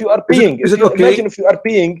imagine if you are peeing. Is it okay? Imagine if you are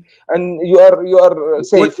peeing and you are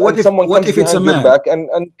safe, what and if, someone what comes if it's a behind your man? back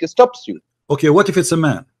and stops you. Okay, what if it's a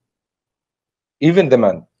man? Even the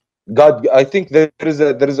man. God, I think there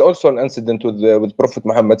is also an incident with Prophet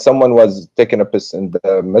Muhammad. Someone was taking a piss in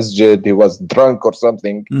the masjid. He was drunk or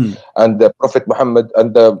something, and the Prophet Muhammad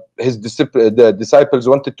and his disciples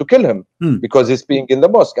wanted to kill him because he's peeing in the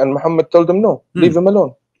mosque. And Muhammad told them, "No, leave him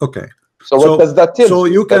alone." Okay. So what does that tell? So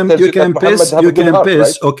you can piss. You can piss.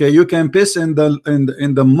 Right? Okay, you can piss in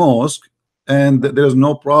the mosque, and there is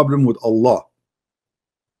no problem with Allah.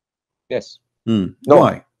 Yes. No.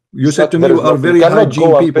 Why? You said to me we are very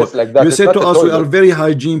hygiene people. Like you said to us we are very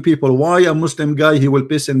hygiene people. Why a Muslim guy he will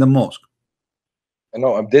piss in the mosque?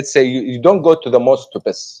 No, I did say you don't go to the mosque to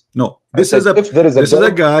piss. No, this is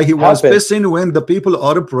a guy. He was pissing when the people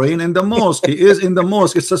are praying in the mosque. He is in the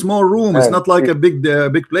mosque. It's a small room. It's not like a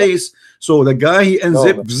big place. So the guy he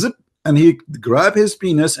zip and he grab his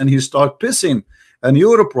penis and he start pissing. And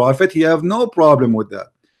you're a prophet. He have no problem with that.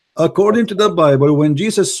 According to the Bible, when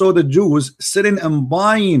Jesus saw the Jews sitting and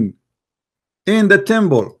buying in the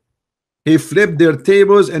temple, he flipped their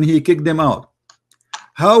tables and he kicked them out.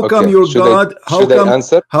 How come your God?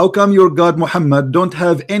 How come your God Muhammad don't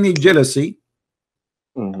have any jealousy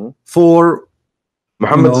for?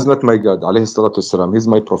 Muhammad is not my God. Alayhi salatu wasalam. He's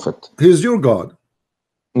my prophet. He's your God.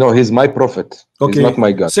 No, he's my prophet. Okay. He's not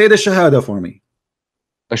my God. Say the shahada for me.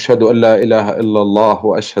 أشهد أن لا إله إلا الله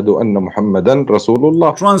وأشهد أن محمدا رسول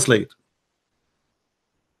الله. Translate.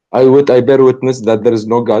 I bear witness that there is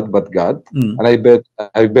no God but God, and I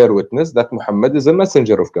bear witness that Muhammad is a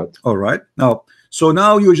messenger of God. All right. So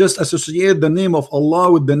now you just associate the name of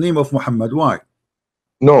Allah with the name of Muhammad. Why?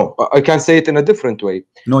 No, I can say it in a different way.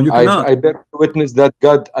 No, you cannot. I bear witness that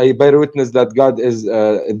God. I bear witness that God is.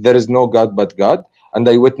 There is no God but God. And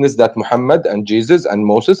I witness that Muhammad and Jesus and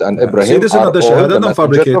Moses and Ibrahim. See, this is not the shahada. Don't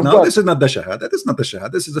fabricate now. This is not the shahada. This is not the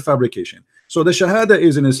shahada. This is a fabrication. So the shahada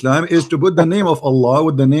is in Islam is to put the name of Allah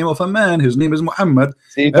with the name of a man. His name is Muhammad.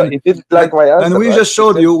 See, it is like my answer. And we just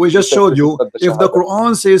showed you. We just showed you. If the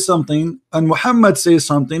Quran says something and Muhammad says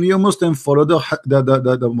something, you Muslim follow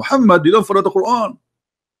the Muhammad. You don't follow the Quran.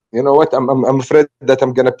 You know what? I'm afraid that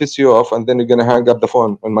I'm gonna piss you off, and then you're gonna hang up the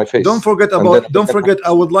phone on my face. Don't forget about. Don't forget.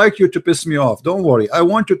 I would like you to piss me off. Don't worry. I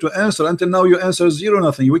want you to answer. Until now, you answer zero,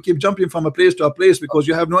 nothing. We keep jumping from a place to a place because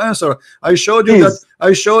you have no answer. I showed you that.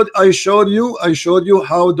 I showed you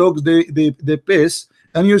how dogs they piss,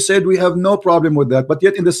 and you said we have no problem with that. But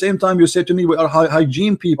yet, in the same time, you said to me we are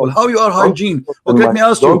hygiene people. How you are hygiene? Okay, let me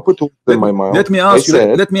ask you. Let me ask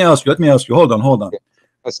you. Let me ask you. Hold on.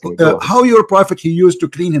 How your prophet he used to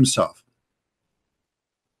clean himself?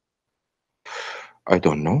 I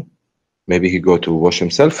don't know. Maybe he go to wash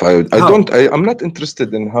himself. I'm not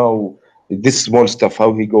interested in how this small stuff,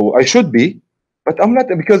 how he go. I should be, but I'm not,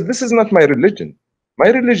 because this is not my religion. My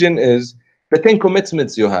religion is the 10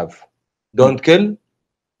 commitments you have. Don't kill,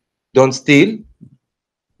 don't steal,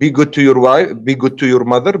 be good to your wife, be good to your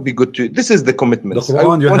mother, be good to. This is the commitment. I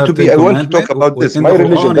want to talk about this. My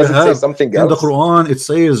religion doesn't say something else. In the Quran, it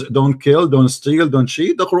says don't kill, don't steal, don't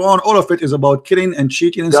cheat. The Quran, all of it is about killing and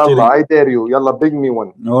cheating and stealing. I dare you. Yalla, bring me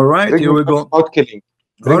one. All right, here we go. About killing.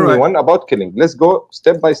 Bring me one about killing. Let's go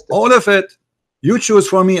step by step. All of it. You choose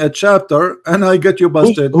for me a chapter, and I get you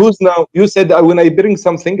busted. Who's now? You said that when I bring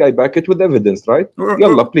something, I back it with evidence, right?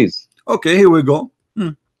 Yalla, please. Okay, here we go.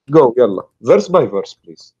 Go, yalla. Verse by verse,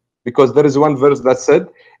 please. Because there is one verse that said,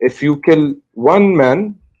 if you kill one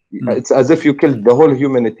man, it's as if you killed the whole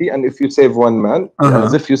humanity, and if you save one man,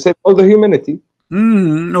 as if you save all the humanity.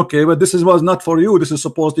 Okay, but this was not for you. This is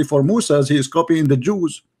supposedly for Musa, as he is copying the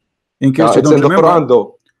Jews. In case you don't remember. The Quran,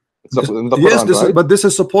 though. It's in the Quran, yes, this is, but this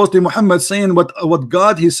is supposedly Muhammad saying what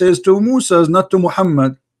God he says to Musa, not to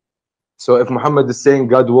Muhammad. So if Muhammad is saying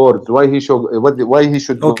God words, why he should?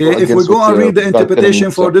 Okay, if we go and read the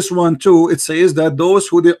interpretation for this one too, it says that those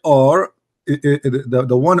who they are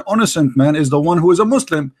the one innocent man is the one who is a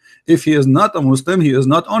Muslim. If he is not a Muslim, he is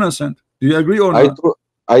not innocent. Do you agree or not?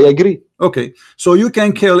 I agree. Okay, so you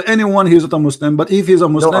can kill anyone who is not a Muslim, but if he's a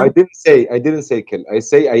Muslim, no, I didn't say kill. I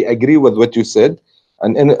say I agree with what you said.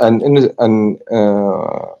 An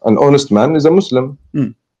honest man is a Muslim.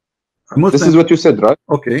 This is what you said, right?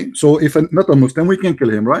 Okay, so if not a Muslim, we can kill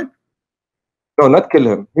him, right? No, not kill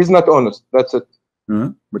him. He's not honest. That's it.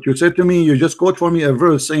 But you said to me, you just quote for me a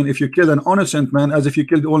verse saying, if you kill an innocent man, as if you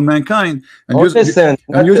killed all mankind, and you just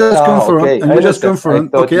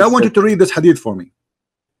confirmed. Okay, I want you to read this hadith for me.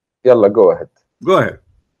 Yalla, go ahead. Go ahead.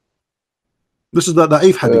 This is the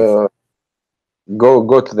da'if hadith.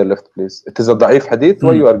 Go to the left, please. It is a da'if hadith.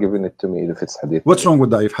 Why you are giving it to me if it's hadith? What's wrong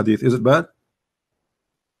with da'if hadith? Is it bad?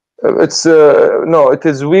 It's no, it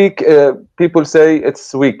is weak. People say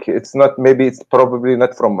it's weak. It's not. Maybe it's probably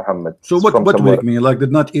not from Muhammad. So what weak mean? Like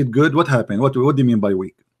did not eat good? What happened? What do you mean by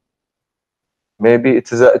weak? Maybe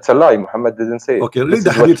it's a lie. Muhammad didn't say it. Okay, read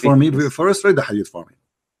the hadith for me. First, read the hadith for me,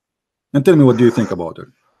 and tell me what do you think about it.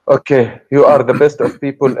 Okay, you are the best of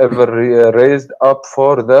people ever raised up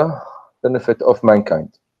for the benefit of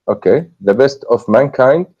mankind. Okay, the best of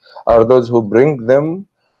mankind are those who bring them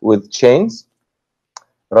with chains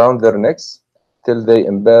around their necks till they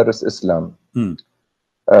embarrass Islam, and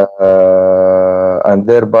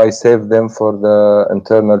thereby save them for the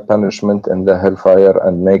eternal punishment in the hellfire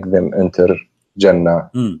and make them enter Jannah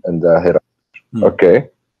in the hereafter. Okay.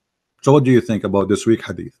 So what do you think about this weak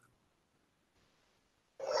hadith?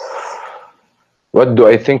 What do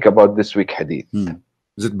I think about this weak hadith?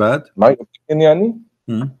 Is it bad? My opinion,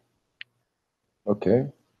 yani? Okay.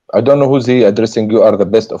 I don't know who's he addressing. You are the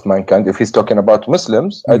best of mankind. If he's talking about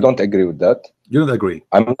Muslims, I don't agree with that. You don't agree?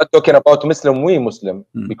 I'm not talking about Muslim, we Muslim,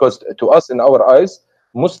 because to us, in our eyes,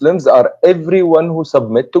 Muslims are everyone who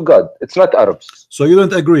submit to God. It's not Arabs. So you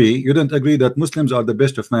don't agree? You don't agree that Muslims are the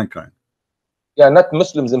best of mankind? Yeah, not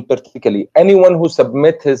Muslims in particular. Anyone who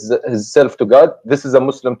submit his self to God, this is a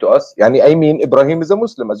Muslim to us. Yani, I mean, Ibrahim is a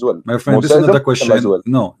Muslim as well. My friend, this is not a question. Well.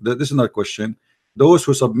 No, this is not a question. Those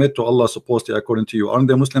who submit to Allah supposedly according to you, aren't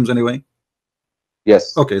they Muslims anyway?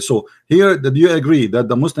 Yes. Okay, so here, do you agree that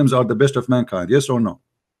the Muslims are the best of mankind? Yes or no?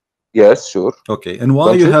 Yes, sure. Okay, and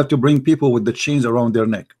why you have to bring people with the chains around their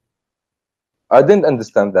neck? I didn't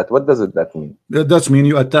understand that. What does that mean? That means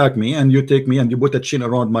you attack me and you take me and you put a chain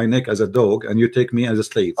around my neck as a dog and you take me as a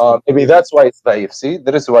slave. Maybe that's why it's da'if. See,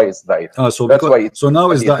 there is why it's da'if. So that's why it's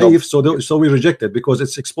now it's da'if. So we reject it because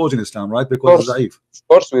it's exposing Islam, right? Because it's da'if. Of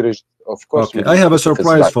course we reject. Of course. Okay, I have a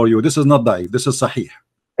surprise for you. This is not da'if. This is sahih.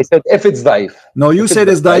 I said if it's da'if. No, you said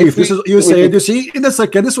it's da'if. This is you said. You see, in a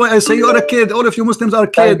second. This is why I say you are a kid. All of you Muslims are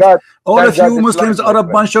kids. All of you Muslims are a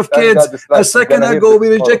bunch of kids. A second ago we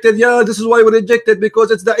rejected. Yeah, this is why we rejected because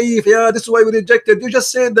it's da'if. Yeah, this is why we rejected. You just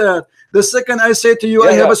said that. The second I say to you,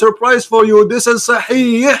 I have a surprise for you. This is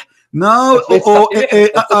sahih. Now,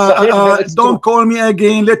 don't call me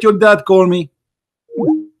again. Let your dad call me.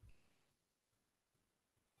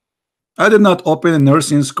 I did not open a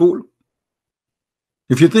nursing school.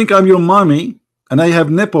 If you think I'm your mommy and I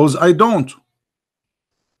have nipples, I don't.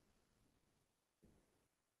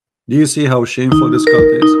 Do you see how shameful this cult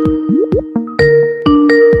is?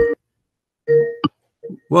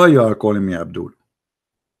 Why you are calling me Abdul?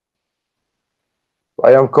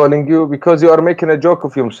 I am calling you because you are making a joke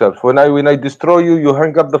of yourself. When I destroy you, you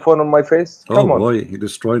hang up the phone on my face. Come on. Boy, he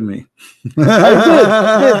destroyed me.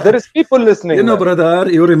 I did. There is people listening. You know, brother,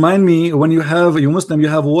 you remind me when you Muslim, you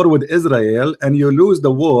have war with Israel and you lose the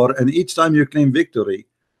war, and each time you claim victory.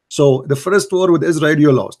 So the first war with Israel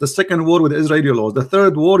you lost, the second war with Israel you lost, the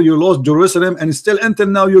third war you lost Jerusalem, and still until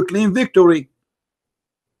now you claim victory.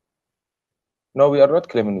 No, we are not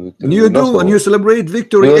claiming victory. You do, and you celebrate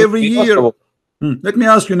victory every year. Let me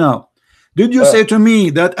ask you now. Did you say to me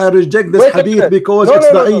that I reject this hadith because it's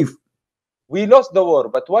da'if? No. We lost the war,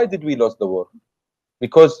 but why did we lose the war?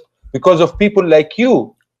 Because of people like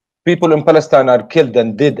you. People in Palestine are killed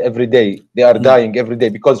and dead every day. They are dying every day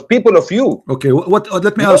because people of you. Okay, what?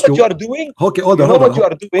 Let me ask you. What you are doing? Okay, hold on.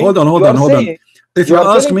 Hold on. If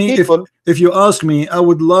you ask me, I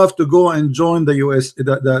would love to go and join the U.S.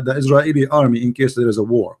 the Israeli army in case there is a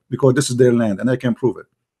war because this is their land and I can prove it.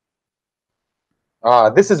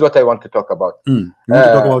 This is what I want to talk about. You want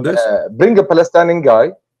to talk about this? Bring a Palestinian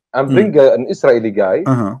guy and bring an Israeli guy.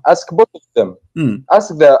 Ask both of them.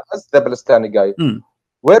 Ask the Palestinian guy.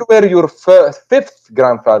 Where were your fifth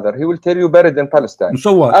grandfather? He will tell you buried in Palestine.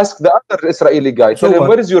 So what? Ask the other Israeli guy. Tell him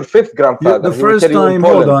where is your fifth grandfather? The first time,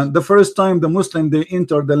 hold on. The first time the Muslim they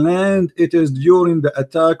enter the land, it is during the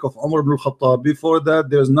attack of Umar ibn al-Khattab. Before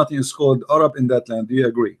that, there is nothing called Arab in that land. Do you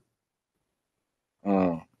agree?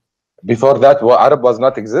 Before that, Arab was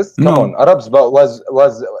not exist. Come on, Arabs was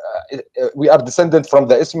we are descendant from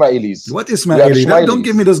the Ismailis. What Ismaili? Don't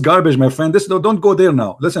give me this garbage, my friend. This don't go there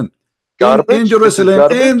now. Listen. In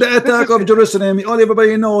Jerusalem, in the attack of Jerusalem,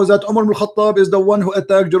 everybody knows that Umar ibn Khattab is the one who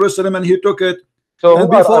attacked Jerusalem and he took it. So and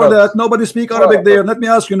before that, nobody speak Arabic there. Let me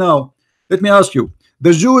ask you now. Let me ask you.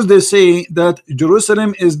 The Jews, they say that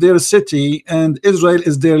Jerusalem is their city and Israel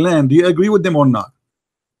is their land. Do you agree with them or not?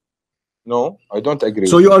 No, I don't agree.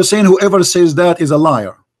 So you are saying whoever says that is a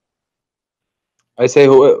liar. I say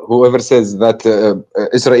whoever says that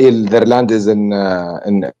Israel, their land is in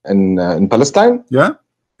Palestine. Yeah,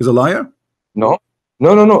 is a liar. No.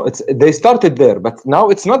 It's they started there, but now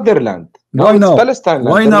it's not their land. Why now? It's Palestine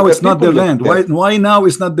land. Why now it's not their land? Why now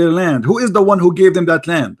it's not their land? Who is the one who gave them that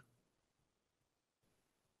land?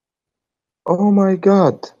 Oh my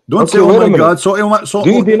God! Don't say oh my God. So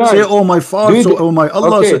say oh my Father. So oh my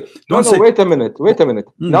Allah. Okay. Don't say. Wait a minute.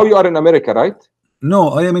 Now you are in America, right? No,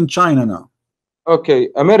 I am in China now. Okay,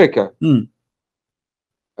 America.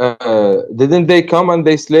 Didn't they come and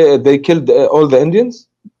they killed all the Indians?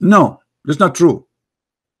 No, it's not true.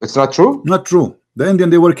 It's not true? Not true. The Indian,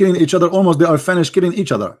 they were killing each other. Almost they are finished killing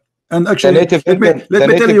each other. And actually, let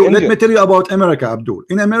me tell you about America, Abdul.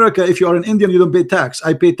 In America, if you are an Indian, you don't pay tax.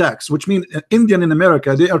 I pay tax, which means Indian in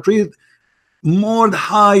America, they are treated more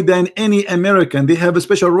high than any American. They have a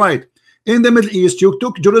special right. In the Middle East, you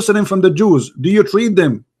took Jerusalem from the Jews. Do you treat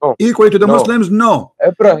them equally to the Muslims? No.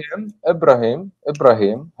 Ibrahim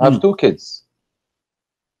have 2 kids.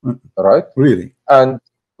 Right? Really? And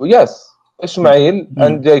yes. Ishmael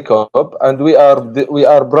and Jacob, and we are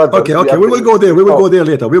brothers. Okay, we will go there. We will go there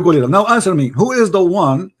later. We'll go later. Now answer me. Who is the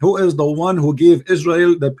one who gave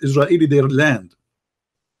Israel, the Israeli, their land?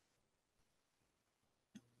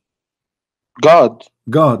 God.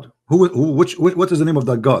 What is the name of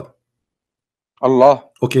that God? Allah.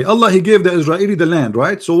 Okay, Allah, he gave the Israeli the land,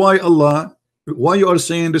 right? So why you are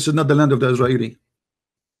saying this is not the land of the Israeli?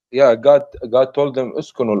 Yeah, God told them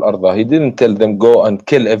uskunul arda. He didn't tell them go and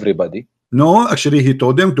kill everybody. No, actually, he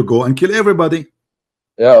told them to go and kill everybody.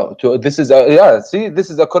 Yeah, this is see, this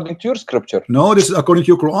is according to your scripture. No, this is according to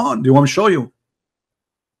your Quran. Do you want me to show you?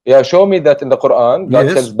 Yeah, show me that in the Quran.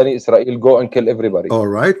 God tells Bani Israel go and kill everybody. All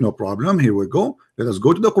right, no problem. Here we go. Let us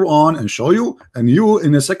go to the Quran and show you. And you,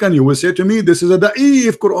 in a second, you will say to me, "This is a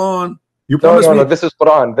da'if Quran." You promise me? No, this is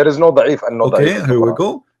Quran. There is no da'if and no da'if. Okay, here we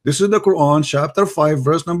go. This is the Quran, chapter 5,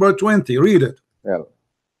 verse number 20. Read it. Yeah.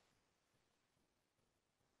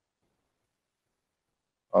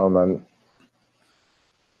 Oh man.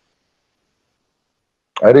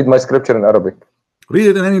 I read my scripture in Arabic. Read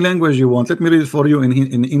it in any language you want. Let me read it for you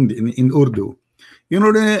in Urdu. You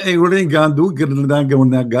are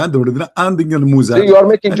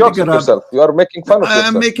making jokes of yourself. You are making fun of yourself. I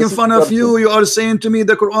am making fun of you. You are saying to me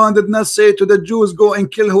the Quran did not say to the Jews go and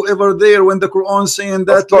kill whoever there, when the Quran saying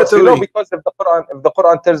that literally. You know, because if the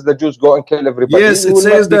Quran tells the Jews go and kill everybody. Yes, it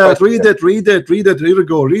says that. Read it. Here we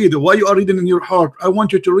go. Read. Why you are reading in your heart? I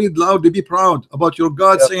want you to read loudly. Be proud about your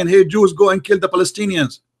God saying, "Hey, Jews, go and kill the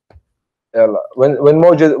Palestinians." When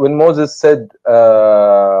Moses said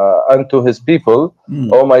unto his people,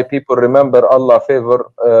 "Oh my people, remember Allah favor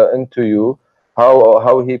into you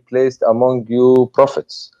how he placed among you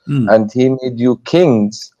prophets, and he made you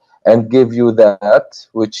kings and gave you that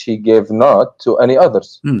which he gave not to any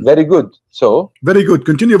others." Very good. So very good.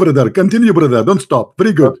 Continue, brother. Don't stop.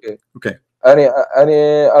 Very good. Okay. Any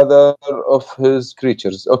other of his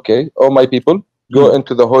creatures. Okay. Oh my people, go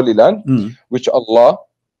into the holy land which Allah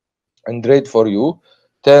engrave for you,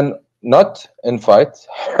 turn not and fight.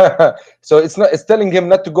 So it's telling him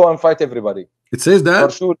not to go and fight everybody. It says that.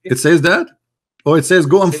 For sure. It says that. Oh, it says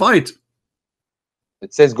go and fight.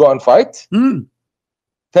 It says go and fight.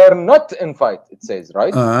 Turn not and fight. It says,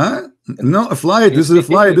 right? No, a flight. This is a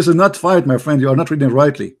flight. This is not fight, my friend. You are not reading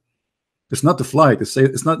rightly. It's not a flight. It says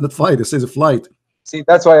it's not fight. It says a flight. See,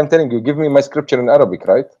 that's why I'm telling you. Give me my scripture in Arabic,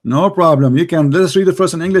 right? No problem. You can let us read it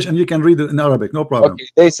first in English, and you can read it in Arabic. No problem. Okay.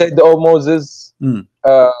 They said, "Oh Moses,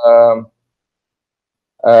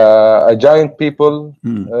 a giant people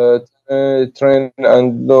train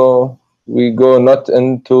and no, we go not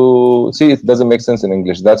into." See, it doesn't make sense in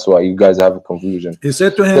English. That's why you guys have a confusion. He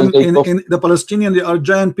said to him, in the Palestinian, they are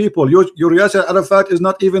giant people. Your Yasser Arafat is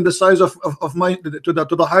not even the size of my to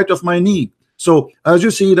the height of my knee. So as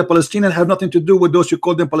you see, the Palestinians have nothing to do with those you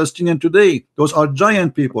call them Palestinian today. Those are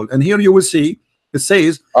giant people. And here you will see it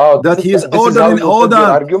says that he is ordering. Hold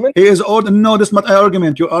on. He is ordering. No, this is not an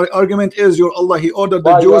argument. Your argument is your Allah. He ordered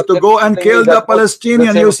the Jews to go and kill the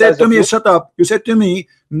Palestinian. You said to me, shut up. You said to me,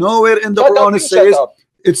 nowhere in the Quran it says.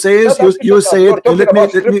 It says you say it.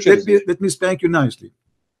 Let me spank you nicely.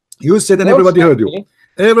 You said and No, everybody it's not heard you. me.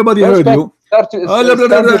 Everybody No, it's heard not. you. Start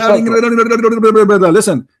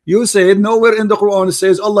Listen, you said nowhere in the Quran it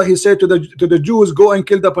says Allah, he said to the Jews, go and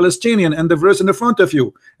kill the Palestinian, and the verse in the front of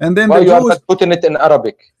you. And then Why the you are Jews, not putting it in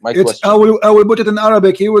Arabic? My it's question. I will put it in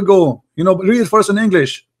Arabic. Here we go. You know, read it first in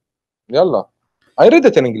English. Yalla. I read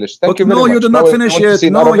it in English. Thank you very No, much. you did Now not I finish want to yet. see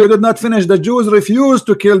in No, Arabic. you did not finish. The Jews refused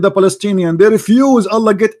to kill the Palestinian. They refused.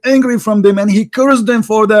 Allah get angry from them, and he cursed them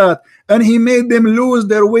for that. And he made them lose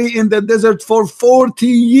their way in the desert for 40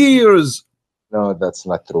 years. No, that's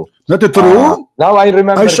not true. Not true? Now I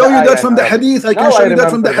remember. I show you that in from the Arabic. hadith. I can Now show I you that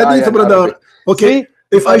from the remember hadith, in brother. Arabic. Okay. See,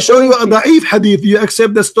 If I show you a da'if hadith, you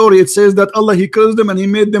accept the story. It says that Allah, he cursed them and he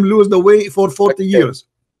made them lose the way for 40 years.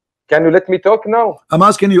 Can you let me talk now? I'm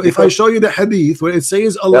asking you, if I show you the hadith where it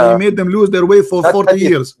says Allah, he made them lose their way for Not 40 hadith.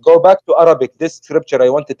 years. Go back to Arabic. This scripture, I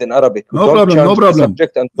want it in Arabic. No Don't problem, change no the problem.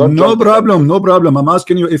 subject and don't No jump the problem, subject. no problem. I'm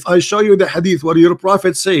asking you, if I show you the hadith where your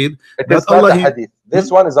prophet said It that is not Allah, a hadith.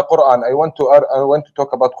 This one is a Quran. I want to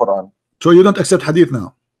talk about Quran. so you don't accept hadith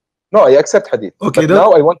now? No, I accept hadith. Okay, but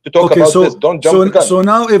now I want to talk about this. Don't jump the gun. So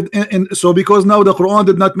now, so because now the Quran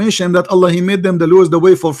did not mention that Allah, he made them to lose the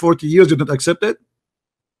way for 40 years, you don't accept it?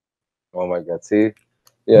 Oh my God! See,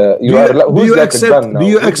 yeah, do you accept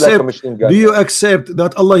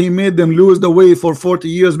that Allah, he made them lose the way for 40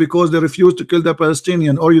 years because they refused to kill the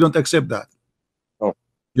Palestinian, or you don't accept that? No,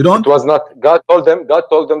 you don't. It was not. God told them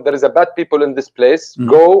there is a bad people in this place.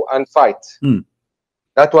 Go and fight.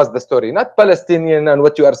 That was the story, not Palestinian. And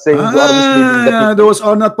what you are saying, you are misleading the people. Those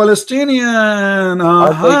are not Palestinian.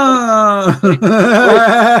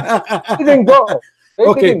 They didn't go.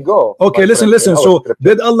 They didn't go. Okay, listen. So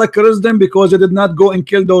did Allah curse them because they did not go and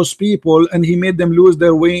kill those people, and he made them lose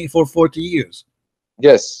their way for 40 years?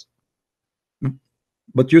 Yes.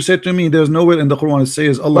 But you said to me, there's nowhere in the Quran it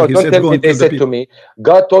says Allah. No, don't tell me they said to me.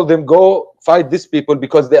 God told them, go fight these people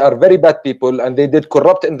because they are very bad people and they did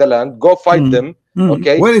corrupt in the land. Go fight them.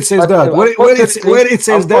 Okay. Where it says that? Where it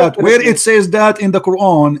says that? Where it says that in the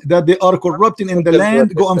Quran that they are corrupting in the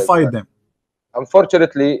land? Go and fight them.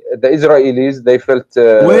 Unfortunately, the Israelis, they felt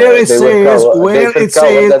where it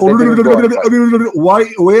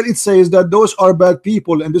says that those are bad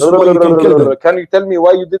people and this is why you can kill them. Can you tell me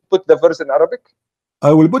why you did put the verse in Arabic?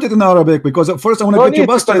 I will put it in Arabic because at first I want to get you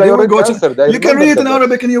busted. You can read it in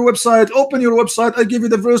Arabic in your website. Open your website. I give you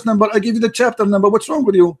the verse number. I give you the chapter number. What's wrong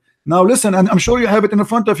with you? Now listen, and I'm sure you have it in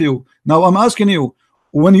front of you. Now I'm asking you,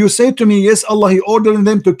 when you say to me, yes, Allah, he ordered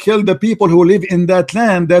them to kill the people who live in that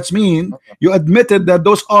land, that's mean you admitted that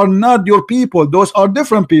those are not your people. Those are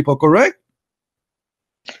different people, correct?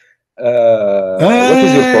 What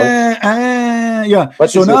is your point? Yeah.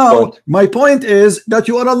 So now my point is that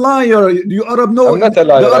you are a liar. You Arab know. I'm not a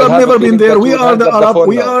liar. The Arab never been there. We are the Arab.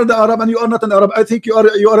 We are the Arab, and you are not an Arab. I think you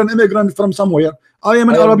are an immigrant from somewhere. I am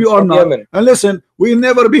an Arab. You are not. Yemen. And listen, we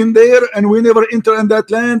never been there, and we never enter in that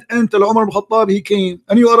land until Umar ibn Khattab he came.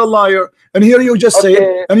 And you are a liar. And here you just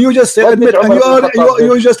say, and you just say, admit, and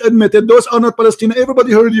you just admitted those are not Palestinian.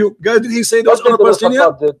 Everybody heard you, guys. Did he say those are not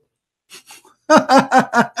Palestinian?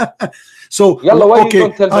 So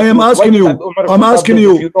okay, I am asking you. I'm asking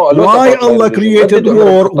you why Allah created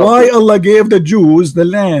war. Why Allah gave the Jews the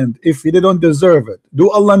land if they don't deserve it? Do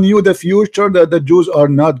Allah knew the future that the Jews are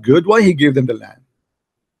not good? Why He gave them the land?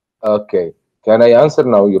 Okay, can I answer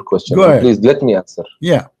now your question? Go ahead. Please let me answer.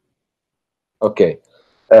 Yeah. Okay.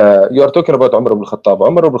 You are talking about Umar ibn Khattab.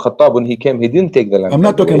 Umar ibn Khattab, when he came, he didn't take the land. I'm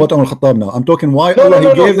not talking about Umar Khattab now. I'm talking why Allah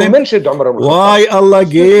gave them. You mentioned Umar ibn Khattab. Why Allah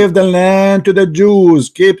gave the land to the Jews?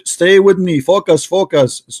 Stay with me. Focus.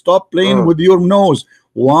 Stop playing with your nose.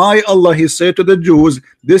 Why Allah He said to the Jews,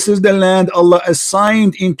 this is the land Allah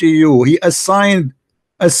assigned into you. He assigned.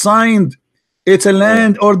 It's a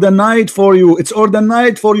land ordained for you. It's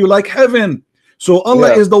ordained for you like heaven. So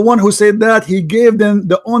Allah is the one who said that He gave them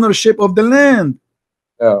the ownership of the land.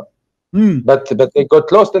 Yeah. But they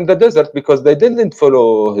got lost in the desert because they didn't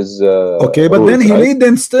follow his okay, but rules, then he right? led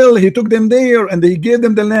them still. He took them there and he gave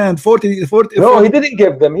them the land. 40 No, he didn't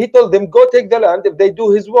give them. He told them, go take the land if they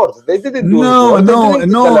do his words. They didn't do his words.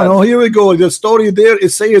 No, here we go. The story there,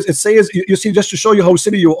 it says you see, just to show you how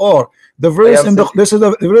silly you are. The verse in this is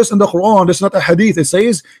the verse in the Quran. This is not a hadith. It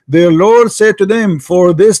says, their Lord said to them,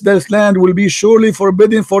 for this land will be surely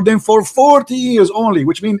forbidden for them for 40 years only,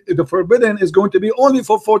 which means the forbidden is going to be only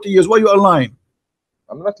for 40 years. Why you are lying?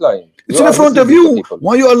 I'm not lying. It's in front of you.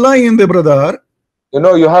 Why you are lying there, brother? You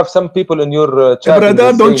know, you have some people in your chat.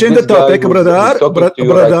 Brother, don't change the topic, brother.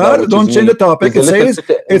 Brother, don't change the topic. It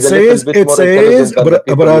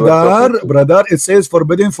says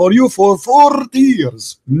forbidden for you for 40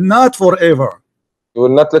 years, not forever. You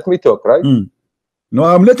will not let me talk, right? No,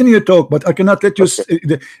 I'm letting you talk, but I cannot let you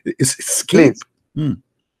escape. Please.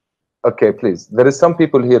 Okay, please. There is some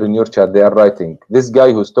people here in your chat. They are writing. This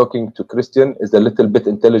guy who's talking to Christian is a little bit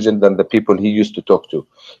intelligent than the people he used to talk to.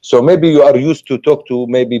 So maybe you are used to talk to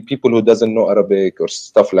maybe people who doesn't know Arabic or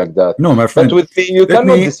stuff like that. No, my friend. But with me, you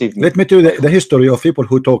cannot deceive me. Let me tell you the history of people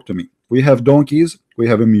who talk to me. We have donkeys. We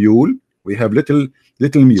have a mule. We have little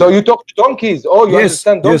mule. So you talk to donkeys? Oh, you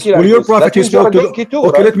understand donkey? Yes. Well, your prophet he spoke to donkey too,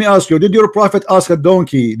 okay, right? let me ask you. Did your prophet ask a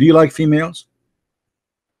donkey, do you like females?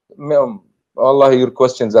 Allah, your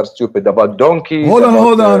questions are stupid about donkeys. Hold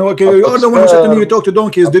on. Okay, you are the one who said to me you talk to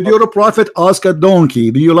donkeys. Did your prophet ask a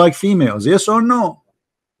donkey, do you like females? Yes or no?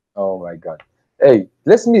 Oh my God. Hey,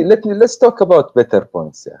 let's talk about better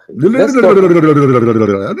points. Why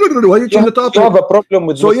you change the topic? You have a problem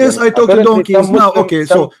with so yes, I talk to donkeys now. Okay,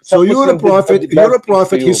 so you're a prophet. You're a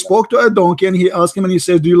prophet. He spoke to a donkey and he asked him and he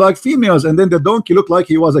said, "Do you like females?" And then the donkey looked like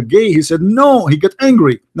he was a gay. He said, "No." He got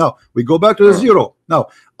angry. Now we go back to the zero. Now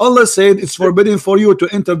Allah said it's forbidden for you to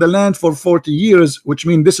enter the land for 40 years, which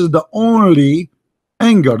means this is the only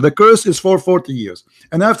anger. The curse is for 40 years,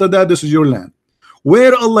 and after that, this is your land.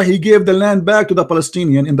 Where Allah he gave the land back to the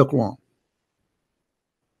Palestinian in the Quran?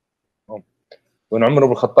 When Umar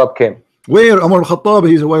ibn Khattab came. Where Umar ibn Khattab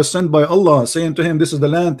he was sent by Allah, saying to him, "This is the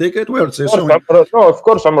land, take it." Where it says so? No, of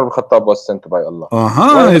course Umar ibn Khattab was sent by Allah.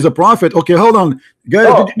 He's a prophet. Okay, hold on,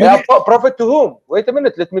 guys. Prophet to whom? Wait a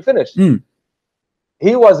minute, let me finish.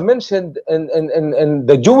 He was mentioned in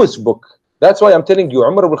the Jewish book. That's why I'm telling you,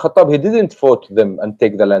 Umar ibn Khattab, he didn't vote them and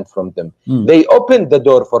take the land from them. They opened the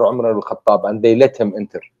door for Umar ibn Khattab and they let him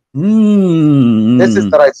enter. This is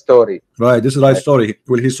the right story. Right, this is the right story.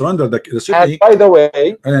 Will he surrender the city?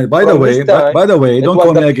 And by the way, don't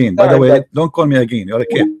call me again. By the way, don't call me again. You're a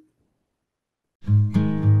kid.